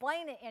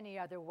explain it any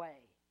other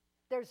way.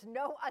 There's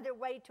no other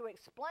way to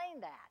explain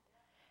that.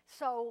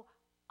 So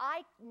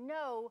I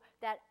know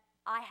that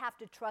I have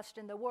to trust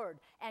in the Word.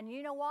 And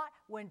you know what?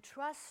 When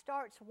trust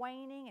starts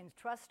waning and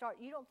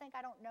you don't think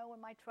I don't know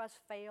when my trust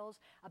fails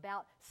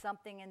about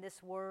something in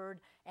this Word,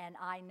 and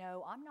I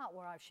know I'm not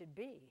where I should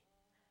be.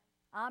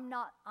 I'm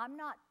not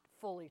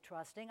fully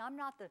trusting. I'm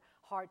not the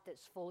heart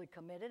that's fully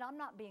committed. I'm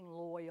not being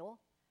loyal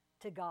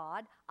to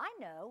God. I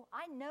know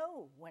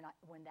when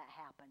that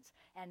happens.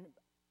 And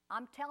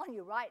I'm telling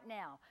you right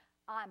now,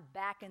 I'm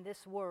back in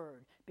this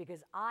Word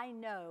because I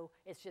know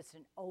it's just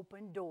an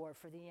open door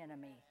for the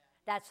enemy.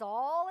 That's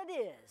all it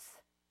is.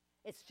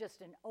 It's just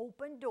an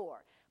open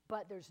door.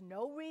 But there's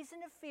no reason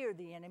to fear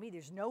the enemy.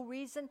 There's no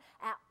reason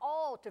at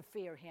all to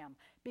fear him.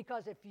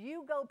 Because if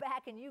you go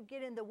back and you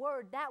get in the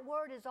Word, that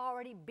Word has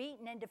already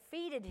beaten and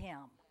defeated him.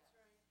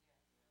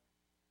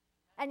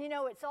 And you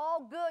know, it's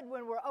all good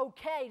when we're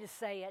okay to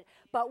say it,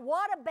 but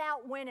what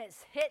about when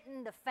it's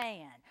hitting the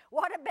fan?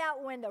 What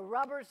about when the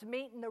rubber's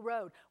meeting the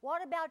road?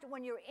 What about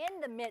when you're in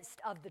the midst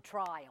of the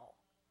trial?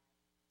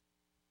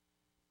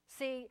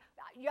 See,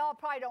 y'all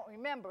probably don't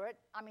remember it.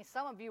 I mean,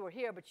 some of you were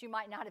here, but you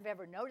might not have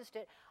ever noticed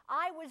it.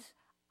 I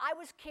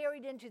was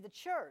carried into the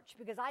church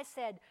because I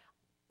said,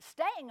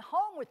 staying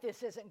home with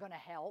this isn't going to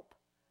help.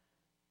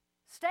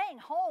 Staying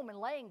home and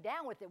laying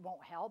down with it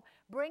won't help.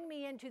 Bring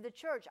me into the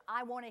church.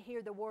 I want to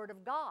hear the Word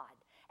of God.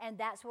 And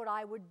that's what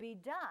I would be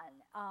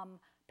done.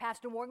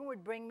 Pastor Morgan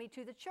would bring me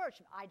to the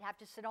church. I'd have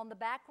to sit on the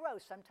back row.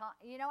 Sometimes,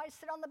 I'd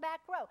sit on the back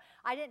row.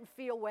 I didn't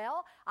feel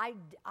well. I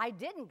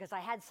didn't because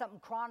I had something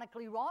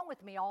chronically wrong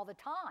with me all the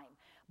time.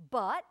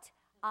 But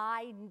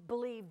I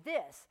believe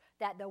this,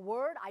 that the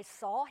Word, I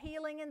saw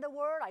healing in the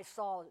Word. I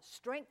saw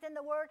strength in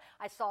the Word.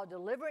 I saw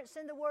deliverance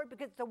in the Word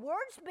because the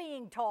Word's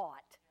being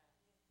taught.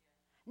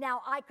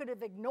 Now, I could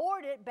have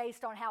ignored it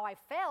based on how I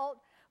felt,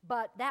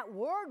 but that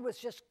Word was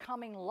just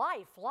coming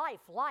life,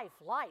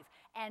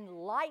 and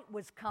light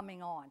was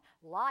coming on.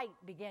 Light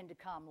began to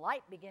come,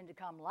 light began to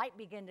come, light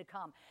began to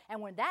come.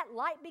 And when that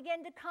light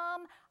began to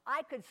come,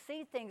 I could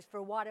see things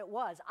for what it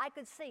was. I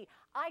could see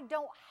I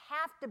don't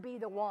have to be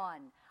the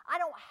one. I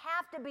don't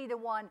have to be the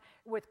one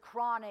with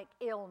chronic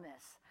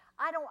illness.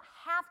 I don't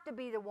have to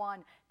be the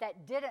one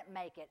that didn't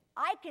make it.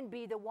 I can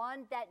be the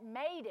one that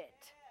made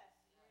it.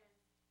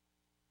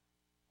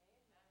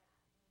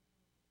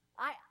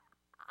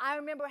 I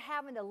remember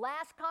having the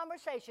last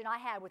conversation I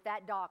had with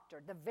that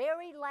doctor, the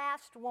very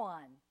last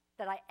one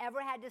that I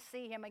ever had to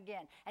see him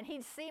again. And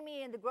he'd see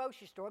me in the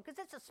grocery store, because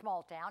it's a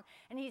small town,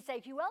 and he'd say,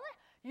 Huella,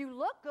 you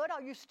look good.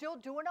 Are you still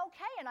doing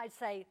okay? And I'd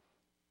say,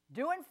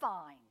 doing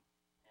fine.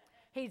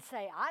 He'd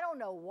say, I don't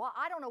know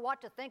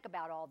what to think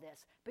about all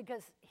this,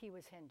 because he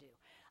was Hindu.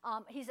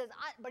 He says,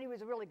 but he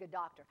was a really good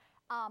doctor.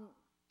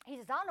 He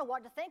says, I don't know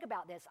what to think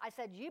about this. I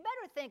said, you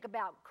better think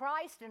about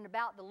Christ and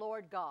about the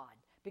Lord God.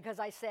 Because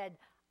I said,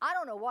 I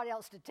don't know what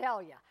else to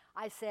tell you.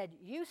 I said,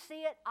 you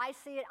see it, I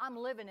see it, I'm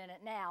living in it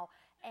now,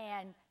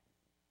 and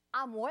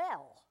I'm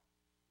well.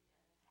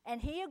 And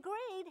he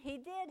agreed, he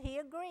did, he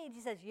agreed. He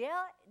says,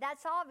 yeah,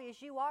 that's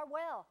obvious, you are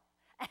well.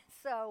 And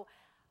so,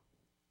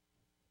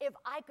 if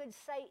I could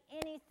say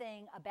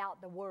anything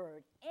about the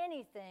Word,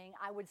 anything,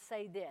 I would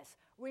say this.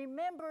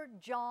 Remember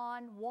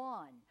John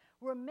 1.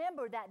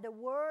 Remember that the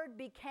Word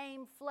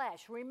became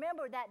flesh.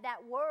 Remember that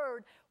that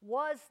Word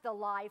was the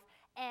life,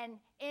 and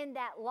in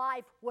that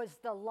life was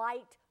the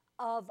light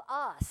of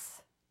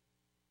us.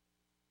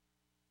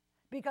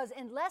 Because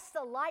unless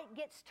the light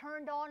gets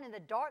turned on in the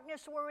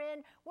darkness we're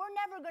in, we're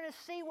never going to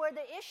see where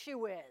the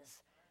issue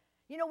is.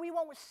 We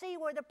won't see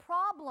where the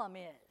problem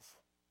is.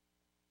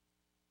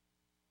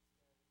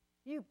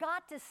 You've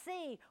got to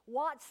see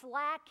what's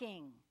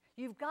lacking.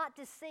 You've got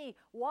to see,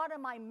 what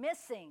am I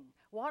missing?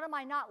 What am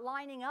I not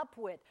lining up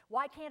with?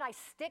 Why can't I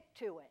stick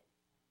to it?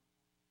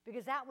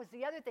 Because that was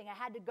the other thing. I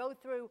had to go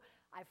through.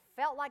 I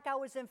felt like I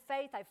was in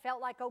faith. I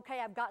felt like, okay,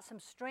 I've got some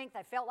strength.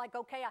 I felt like,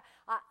 okay,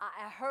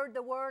 I heard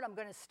the Word. I'm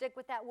going to stick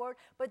with that Word.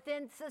 But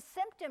then the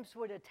symptoms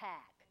would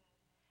attack.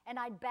 And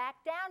I'd back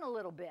down a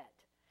little bit.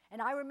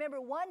 And I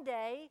remember one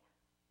day,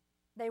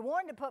 they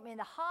wanted to put me in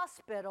the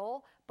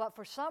hospital, but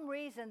for some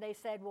reason they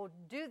said, well,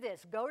 do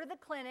this. Go to the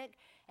clinic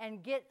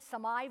and get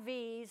some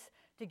IVs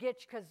to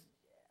get, because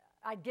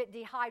I'd get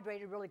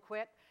dehydrated really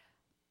quick.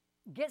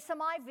 Get some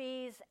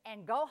IVs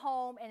and go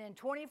home, and in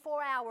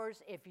 24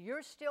 hours, if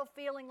you're still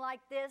feeling like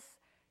this,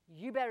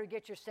 you better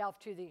get yourself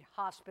to the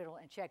hospital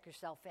and check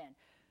yourself in.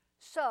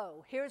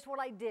 So here's what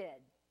I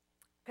did.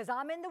 Because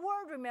I'm in the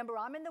Word, remember,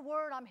 I'm in the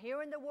Word, I'm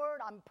hearing the Word,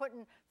 I'm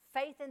putting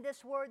faith in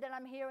this word that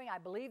I'm hearing. I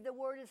believe the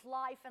word is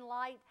life and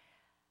light.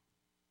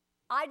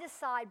 I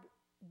decide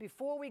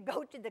before we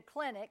go to the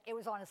clinic, it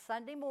was on a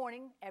Sunday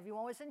morning,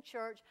 everyone was in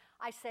church.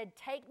 I said,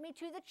 take me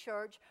to the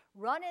church,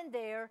 run in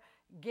there,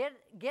 get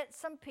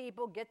some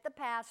people, get the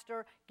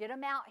pastor, get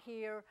them out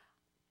here,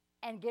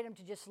 and get them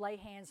to just lay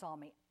hands on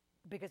me.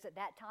 Because at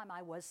that time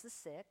I was the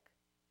sick.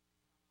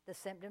 The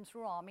symptoms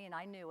were on me, and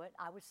I knew it.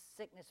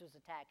 Sickness was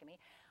attacking me.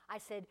 I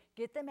said,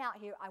 get them out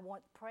here. I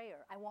want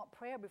prayer. I want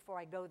prayer before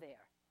I go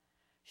there.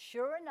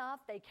 Sure enough,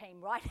 they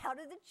came right out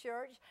of the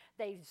church.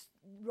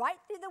 Right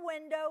through the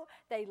window,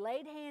 they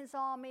laid hands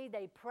on me.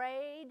 They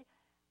prayed.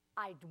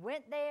 I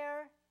went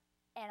there,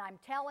 and I'm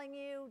telling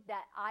you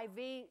that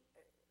IV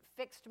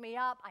fixed me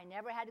up. I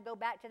never had to go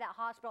back to that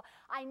hospital.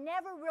 I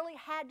never really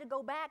had to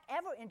go back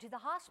ever into the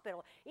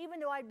hospital,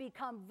 even though I'd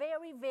become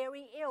very,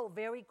 very ill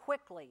very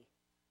quickly.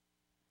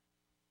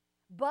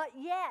 But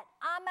yet,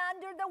 I'm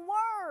under the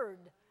Word.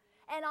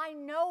 And I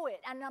know it,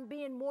 and I'm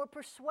being more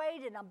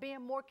persuaded, I'm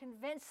being more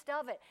convinced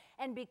of it.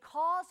 And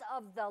because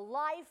of the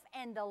life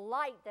and the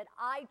light that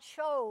I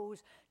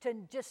chose to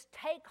just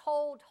take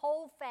hold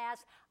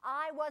fast,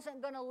 I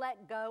wasn't going to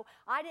let go.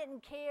 I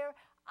didn't care.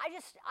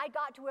 I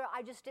got to where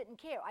I just didn't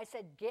care. I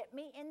said, get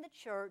me in the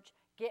church,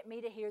 get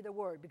me to hear the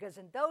word. Because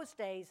in those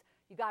days,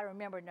 you got to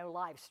remember, no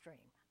live stream.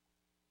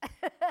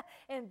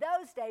 In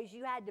those days,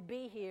 you had to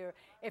be here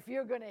if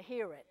you're going to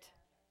hear it.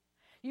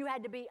 You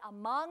had to be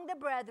among the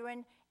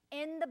brethren,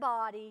 in the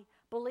body,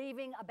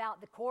 believing about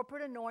the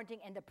corporate anointing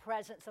and the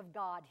presence of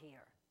God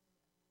here.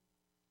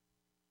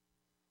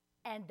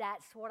 And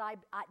that's what I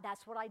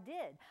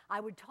did. I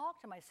would talk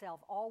to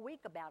myself all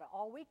week about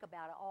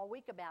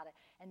it.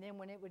 And then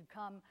when it would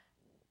come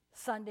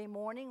Sunday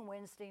morning,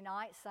 Wednesday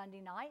night,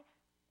 Sunday night,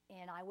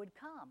 and I would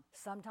come.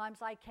 Sometimes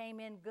I came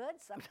in good,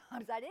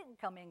 sometimes I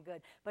didn't come in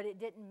good, but it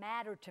didn't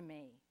matter to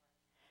me.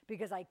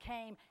 Because I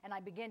came and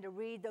I began to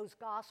read those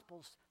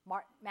Gospels,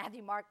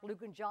 Matthew, Mark,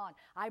 Luke, and John.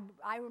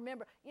 I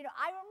remember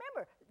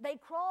they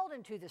crawled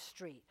into the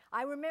street.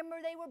 I remember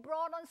they were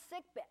brought on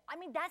sick bed. I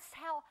mean, that's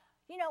how,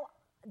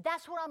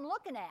 that's what I'm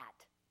looking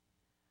at.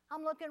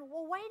 I'm looking,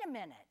 well, wait a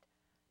minute.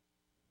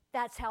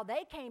 That's how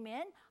they came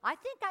in. I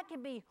think I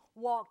can be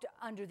walked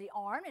under the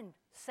arm and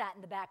sat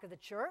in the back of the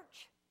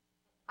church.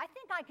 I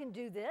think I can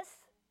do this.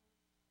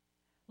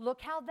 Look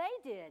how they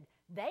did.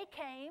 They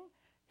came.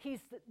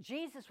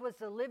 Jesus was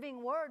the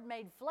living Word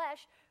made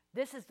flesh.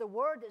 This is the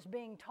Word that's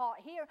being taught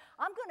here.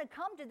 I'm going to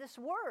come to this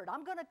Word.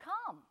 I'm going to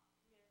come.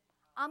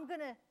 I'm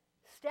going to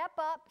step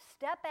up,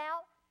 step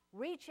out,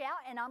 reach out,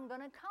 and I'm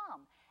going to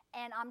come.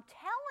 And I'm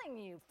telling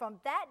you,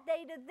 from that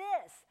day to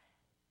this,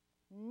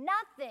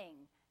 nothing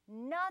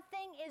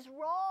is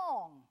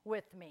wrong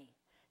with me.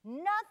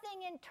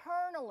 Nothing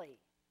internally.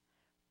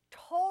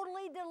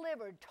 Totally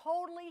delivered,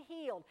 totally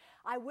healed.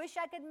 I wish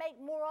I could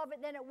make more of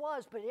it than it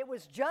was, but it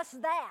was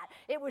just that.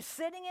 It was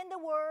sitting in the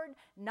Word,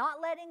 not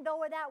letting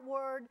go of that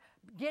Word,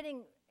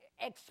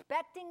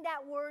 expecting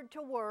that Word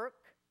to work.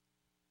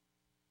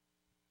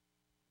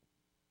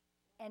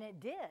 And it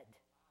did.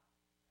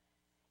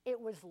 It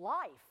was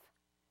life,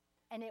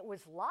 and it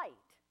was light.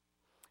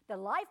 The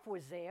life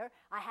was there.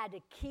 I had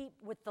to keep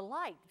with the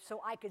light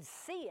so I could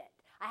see it.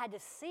 I had to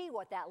see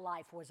what that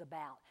life was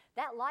about.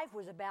 That life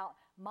was about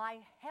my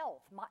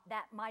health,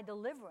 my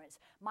deliverance,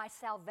 my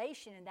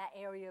salvation in that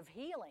area of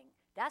healing.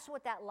 That's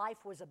what that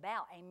life was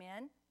about.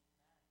 Amen?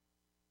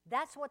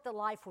 That's what the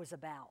life was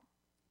about.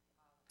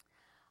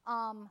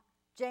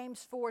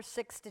 James 4,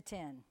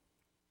 6-10.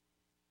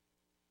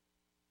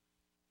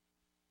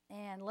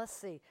 And let's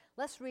see.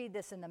 Let's read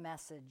this in the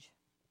Message.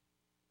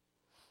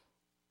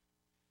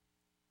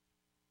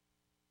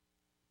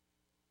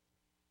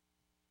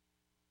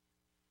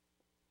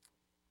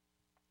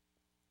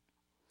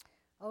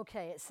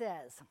 Okay, it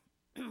says,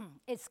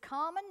 it's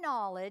common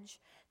knowledge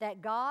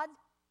that God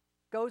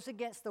goes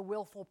against the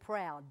willful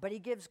proud, but he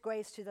gives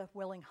grace to the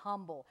willing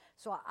humble.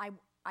 So I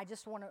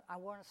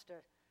want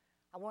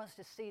us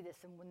to see this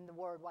in the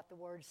Word, what the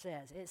Word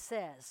says. It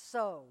says,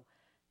 so,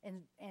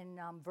 in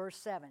verse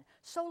 7,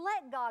 so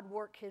let God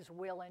work his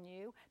will in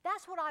you.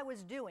 That's what I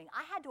was doing.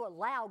 I had to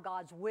allow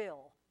God's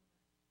will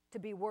to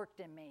be worked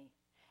in me.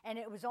 And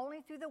it was only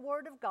through the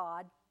Word of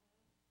God,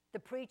 the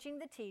preaching,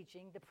 the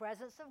teaching, the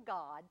presence of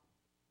God,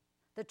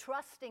 the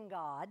trusting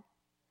God,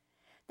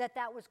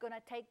 that was going to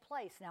take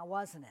place now,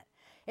 wasn't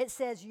it? It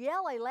says,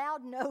 yell a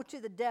loud no to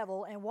the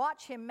devil and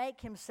watch him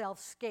make himself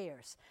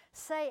scarce.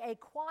 Say a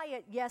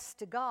quiet yes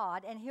to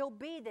God and he'll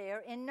be there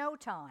in no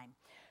time.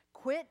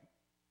 Quit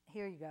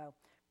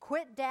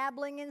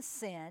dabbling in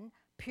sin.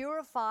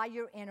 Purify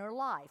your inner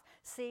life.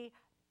 See,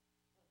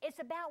 it's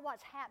about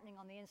what's happening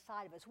on the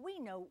inside of us. We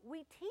know,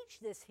 we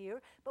teach this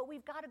here, but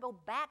we've got to go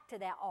back to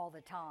that all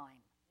the time.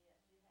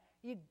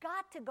 You've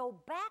got to go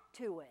back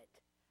to it.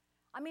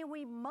 I mean,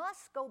 we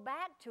must go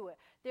back to it.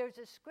 There's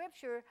a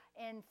scripture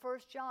in 1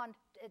 John,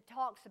 it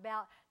talks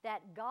about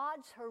that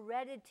God's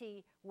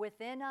heredity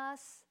within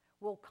us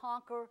will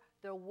conquer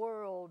the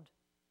world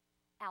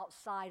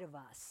outside of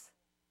us.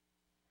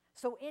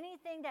 So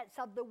anything that's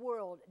of the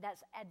world,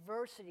 that's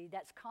adversity,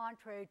 that's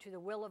contrary to the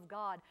will of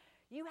God,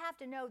 you have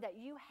to know that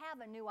you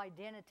have a new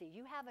identity.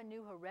 You have a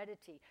new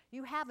heredity.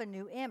 You have a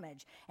new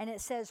image. And it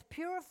says,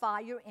 purify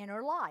your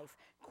inner life.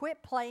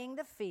 Quit playing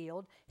the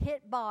field,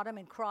 hit bottom,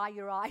 and cry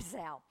your eyes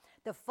out.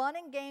 The fun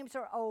and games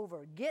are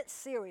over. Get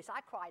serious.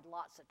 I cried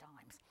lots of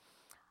times.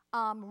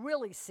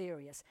 Really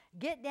serious.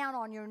 Get down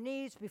on your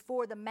knees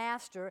before the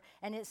Master,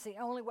 and it's the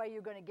only way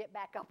you're going to get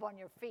back up on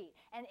your feet.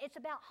 And it's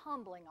about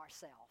humbling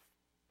ourselves.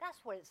 That's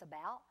what it's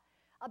about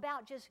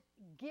just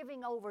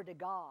giving over to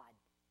God.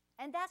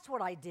 And that's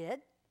what I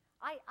did.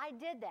 I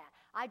did that.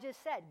 I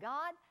just said,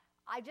 God,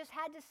 I just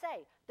had to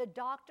say, the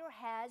doctor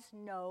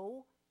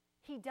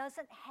he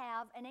doesn't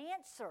have an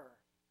answer.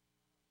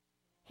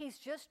 He's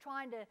just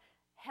trying to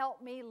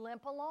help me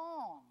limp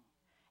along.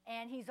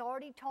 And he's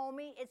already told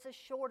me it's a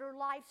shorter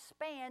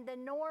lifespan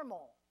than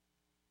normal.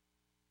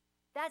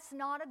 That's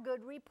not a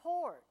good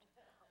report.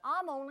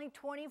 I'm only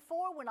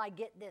 24 when I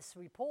get this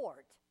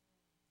report.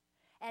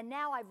 And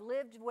now I've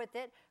lived with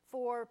it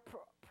for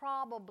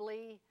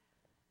probably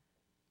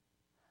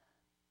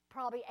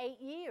 8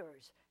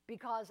 years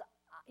because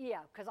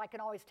I can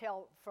always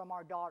tell from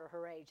our daughter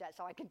her age. That's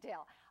how I can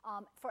tell.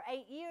 For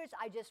 8 years,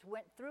 I just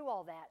went through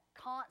all that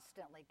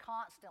constantly.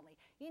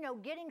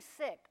 Getting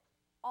sick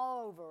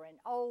over and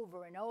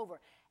over and over.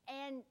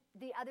 And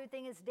the other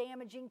thing is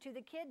damaging to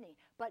the kidney.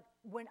 But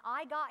when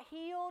I got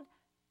healed,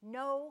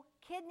 no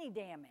kidney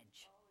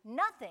damage.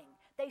 Nothing.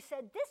 They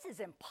said, this is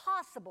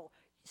impossible.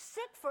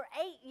 Sick for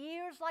 8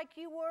 years like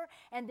you were,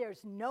 and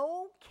there's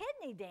no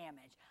kidney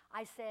damage.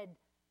 I said,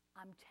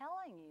 I'm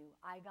telling you,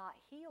 I got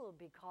healed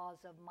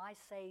because of my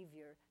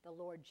Savior, the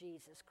Lord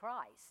Jesus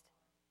Christ.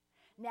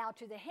 Now,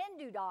 to the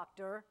Hindu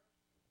doctor,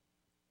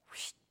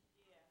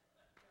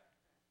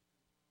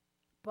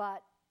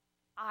 but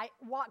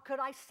what could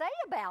I say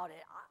about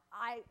it?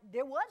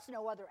 There was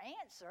no other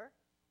answer.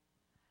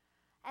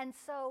 And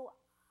so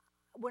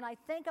when I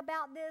think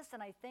about this,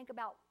 and I think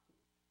about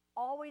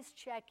always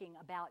checking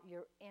about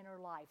your inner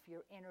life,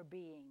 your inner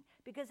being,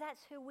 because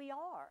that's who we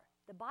are.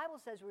 The Bible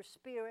says we're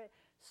spirit,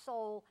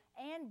 soul,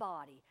 and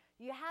body.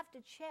 You have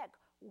to check,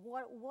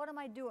 what am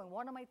I doing?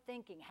 What am I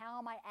thinking? How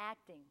am I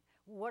acting?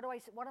 What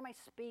am I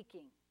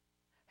speaking?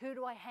 Who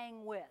do I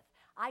hang with?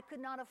 I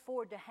could not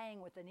afford to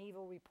hang with an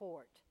evil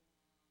report.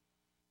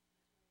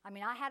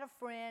 I had a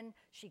friend,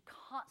 she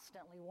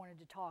constantly wanted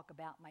to talk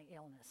about my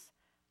illness.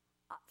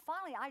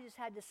 Finally, I just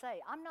had to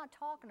say, I'm not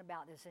talking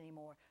about this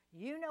anymore.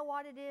 You know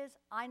what it is.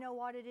 I know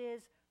what it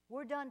is.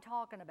 We're done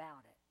talking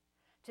about it.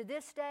 To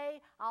this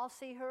day, I'll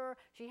see her.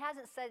 She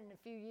hasn't said it in a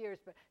few years,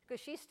 but because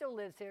she still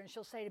lives here, and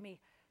she'll say to me,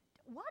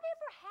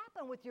 whatever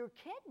happened with your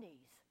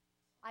kidneys?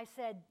 I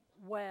said,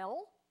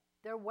 well,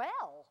 they're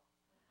well.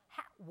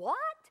 What?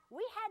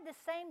 We had the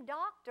same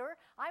doctor.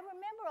 I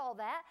remember all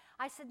that.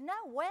 I said, no,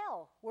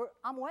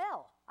 I'm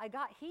well. I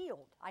got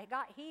healed. I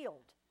got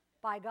healed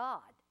by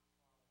God.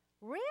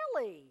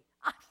 Really?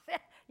 I said,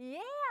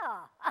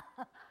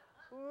 yeah.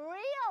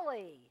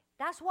 Really?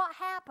 That's what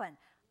happened.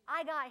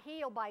 I got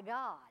healed by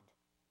God.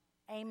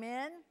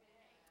 Amen?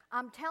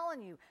 I'm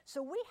telling you.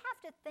 So we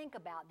have to think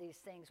about these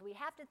things. We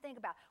have to think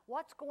about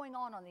what's going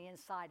on the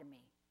inside of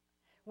me.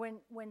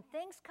 When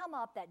things come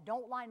up that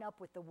don't line up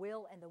with the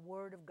will and the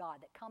word of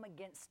God, that come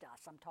against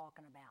us, I'm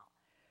talking about.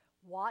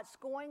 What's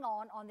going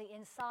on the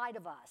inside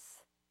of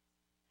us?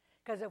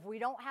 Because if we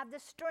don't have the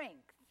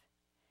strength,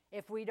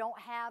 if we don't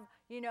have,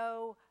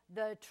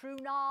 the true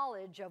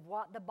knowledge of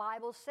what the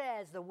Bible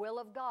says, the will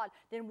of God,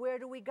 then where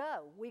do we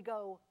go? We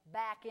go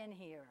back in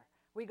here.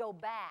 We go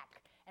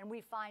back and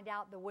we find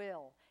out the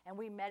will and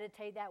we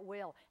meditate that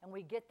will and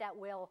we get that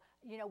will.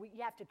 You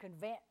have to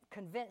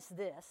convince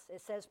this.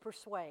 It says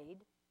persuade.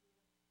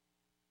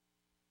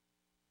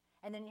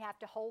 And then you have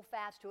to hold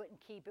fast to it and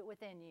keep it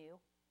within you.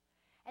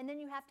 And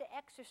then you have to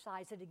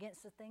exercise it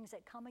against the things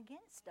that come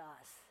against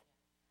us.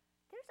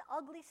 There's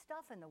ugly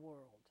stuff in the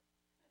world.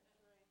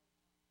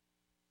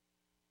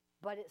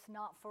 But it's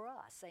not for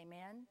us,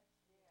 amen?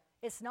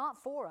 It's not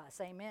for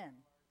us, amen.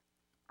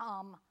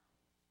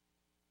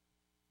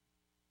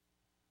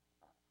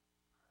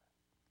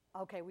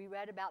 Okay, we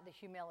read about the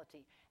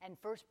humility. And in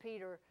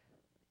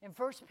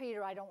 1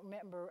 Peter, I don't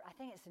remember, I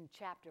think it's in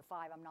chapter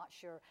 5, I'm not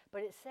sure,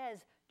 but it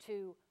says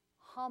to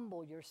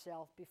humble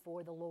yourself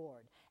before the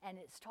Lord. And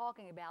it's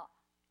talking about,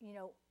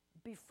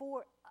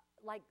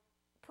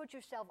 put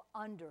yourself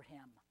under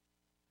Him.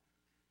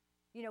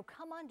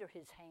 Come under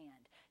His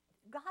hand.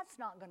 God's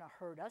not going to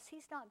hurt us.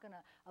 He's not going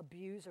to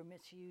abuse or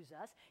misuse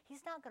us.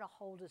 He's not going to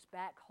hold us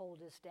back,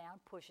 hold us down,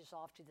 push us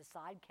off to the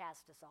side,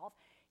 cast us off.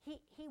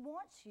 He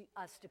wants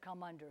us to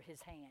come under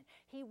His hand.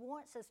 He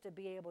wants us to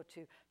be able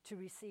to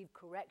receive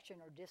correction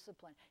or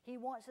discipline. He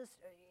wants us,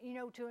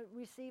 to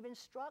receive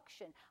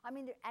instruction.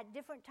 At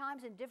different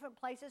times in different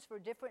places for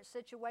different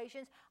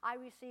situations, I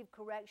receive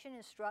correction,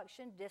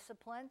 instruction,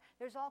 discipline.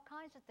 There's all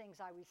kinds of things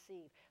I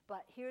receive.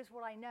 But here's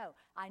what I know.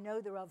 I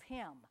know they're of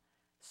Him.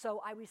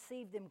 So I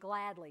receive them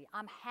gladly.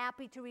 I'm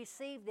happy to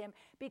receive them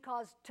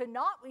because to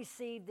not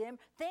receive them,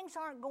 things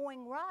aren't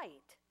going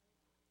right.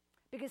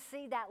 Because,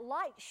 see, that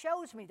light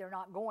shows me they're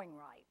not going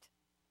right,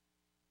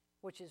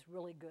 which is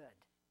really good.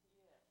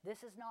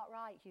 This is not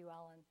right, Hugh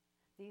Ellen.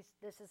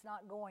 This is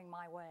not going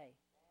my way.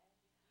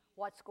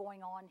 What's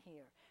going on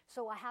here?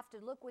 So I have to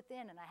look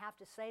within and I have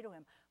to say to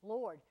him,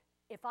 Lord,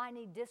 if I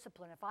need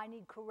discipline, if I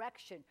need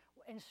correction,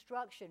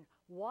 instruction,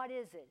 what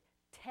is it?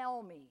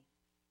 Tell me.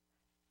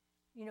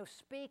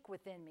 Speak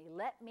within me.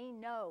 Let me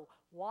know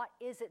what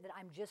is it that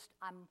I'm just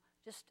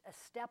a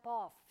step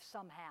off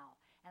somehow,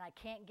 and I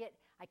can't get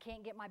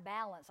my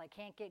balance. I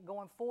can't get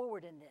going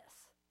forward in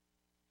this.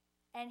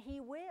 And he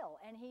will,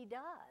 and he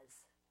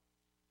does.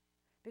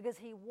 Because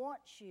he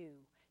wants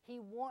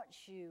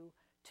you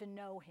to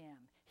know him.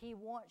 He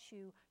wants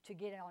you to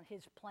get on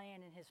his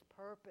plan and his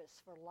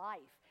purpose for life.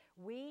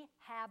 We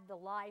have the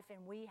life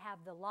and we have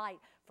the light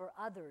for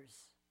others.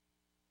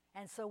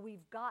 And so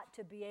we've got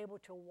to be able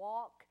to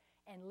walk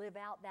and live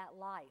out that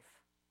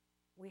life.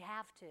 We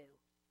have to.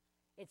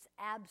 It's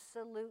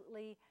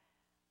absolutely,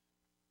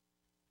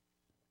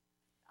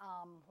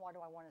 what do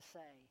I want to say?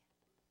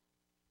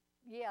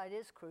 Yeah, it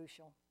is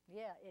crucial.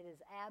 Yeah, it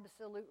is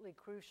absolutely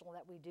crucial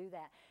that we do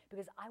that,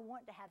 because I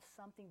want to have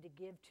something to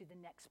give to the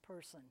next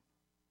person.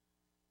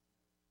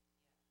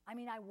 I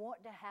mean, I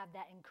want to have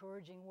that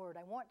encouraging word.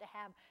 I want to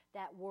have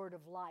that word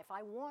of life.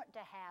 I want to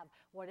have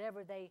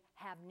whatever they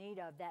have need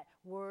of, that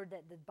word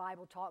that the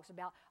Bible talks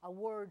about, a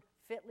word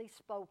fitly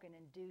spoken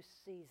in due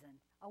season,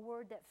 a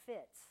word that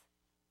fits,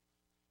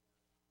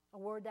 a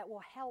word that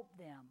will help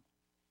them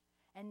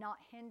and not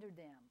hinder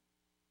them,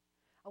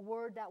 a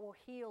word that will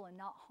heal and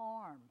not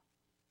harm.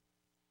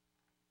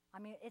 I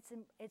mean, it's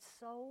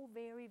so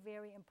very,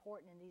 very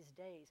important in these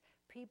days.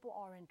 People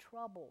are in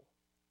trouble.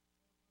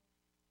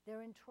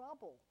 They're in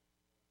trouble.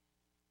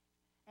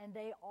 And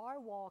they are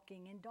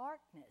walking in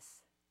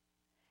darkness,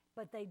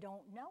 but they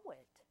don't know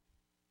it.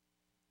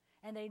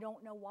 And they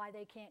don't know why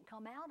they can't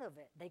come out of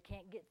it. They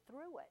can't get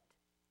through it.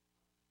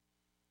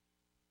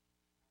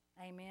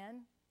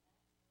 Amen?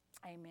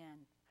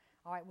 Amen.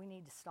 All right, we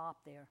need to stop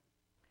there.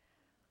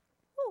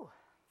 Whew.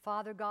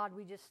 Father God,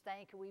 we just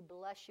thank you. We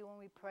bless you and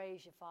we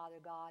praise you, Father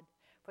God,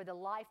 for the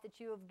life that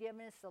you have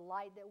given us, the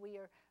light that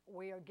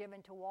we are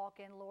given to walk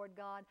in, Lord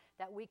God,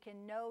 that we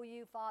can know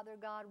you, Father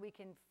God. We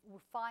can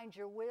find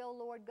your will,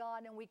 Lord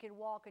God, and we can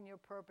walk in your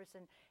purpose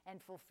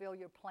and fulfill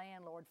your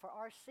plan, Lord, for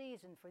our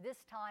season, for this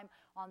time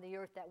on the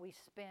earth that we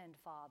spend,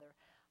 Father.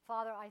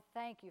 Father, I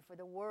thank you for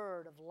the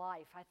word of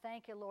life. I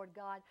thank you, Lord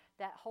God,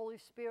 that Holy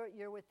Spirit,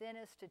 you're within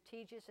us to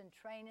teach us and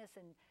train us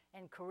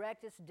and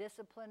correct us,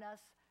 discipline us,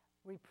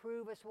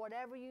 reprove us,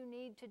 whatever you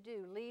need to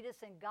do. Lead us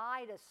and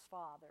guide us,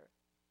 Father,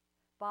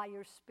 by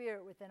your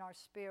Spirit within our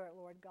spirit,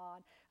 Lord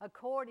God,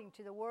 according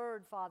to the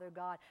word, Father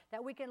God,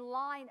 that we can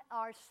line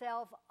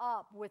ourselves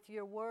up with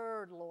your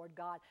word, Lord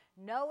God,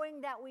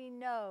 knowing that we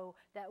know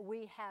that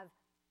we have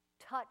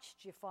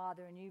touched you,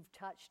 Father, and you've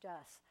touched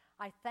us.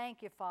 I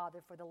thank you,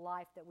 Father, for the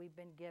life that we've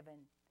been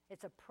given.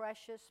 It's a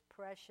precious,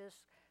 precious,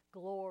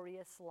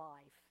 glorious life.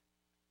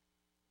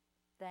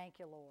 Thank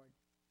you, Lord.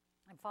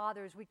 And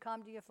Father, as we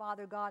come to you,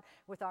 Father God,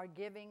 with our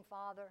giving,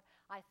 Father,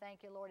 I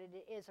thank you, Lord,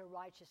 it is a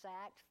righteous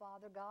act,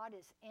 Father God.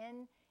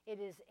 It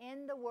is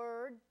in the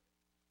word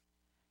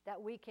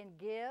that we can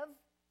give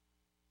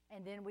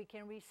and then we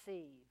can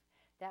receive,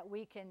 that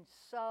we can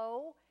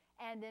sow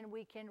and then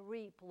we can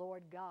reap,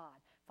 Lord God.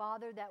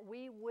 Father, that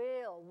we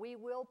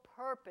will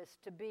purpose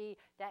to be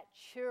that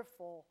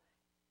cheerful,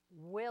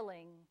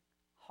 willing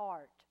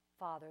heart,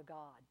 Father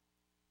God,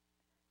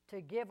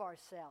 to give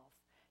ourselves,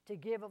 to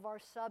give of our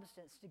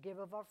substance, to give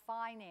of our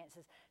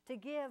finances, to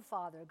give,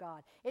 Father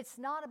God. It's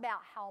not about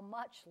how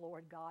much,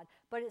 Lord God,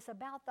 but it's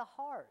about the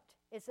heart.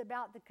 It's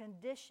about the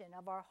condition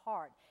of our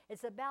heart.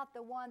 It's about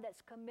the one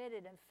that's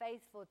committed and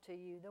faithful to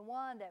you, the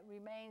one that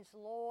remains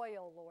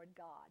loyal, Lord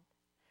God,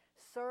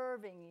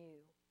 serving you,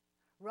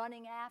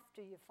 running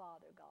after you,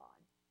 Father God,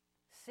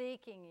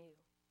 seeking you.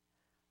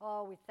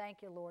 Oh, we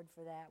thank you, Lord,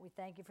 for that. We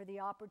thank you for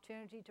the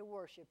opportunity to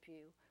worship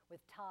you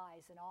with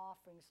tithes and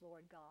offerings,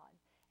 Lord God,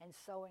 and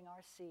sowing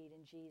our seed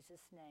in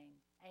Jesus' name.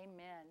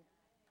 Amen.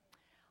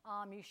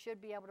 You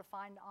should be able to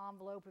find an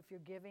envelope if you're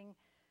giving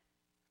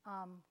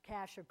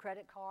cash or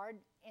credit card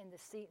in the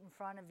seat in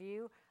front of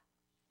you.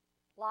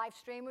 Live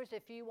streamers,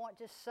 if you want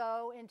to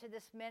sow into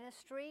this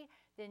ministry,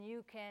 then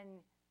you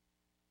can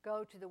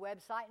go to the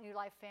website,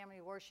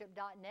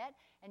 newlifefamilyworship.net,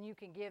 and you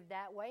can give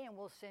that way, and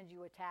we'll send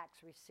you a tax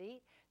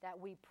receipt. That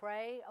we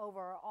pray over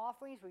our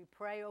offerings, we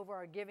pray over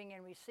our giving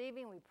and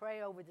receiving, we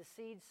pray over the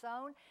seed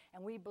sown,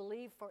 and we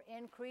believe for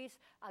increase,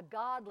 a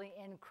godly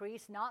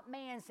increase, not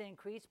man's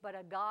increase, but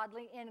a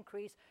godly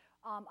increase,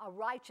 a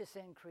righteous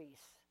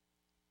increase.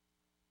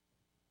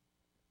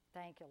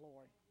 Thank you,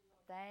 Lord.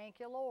 Thank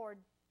you, Lord.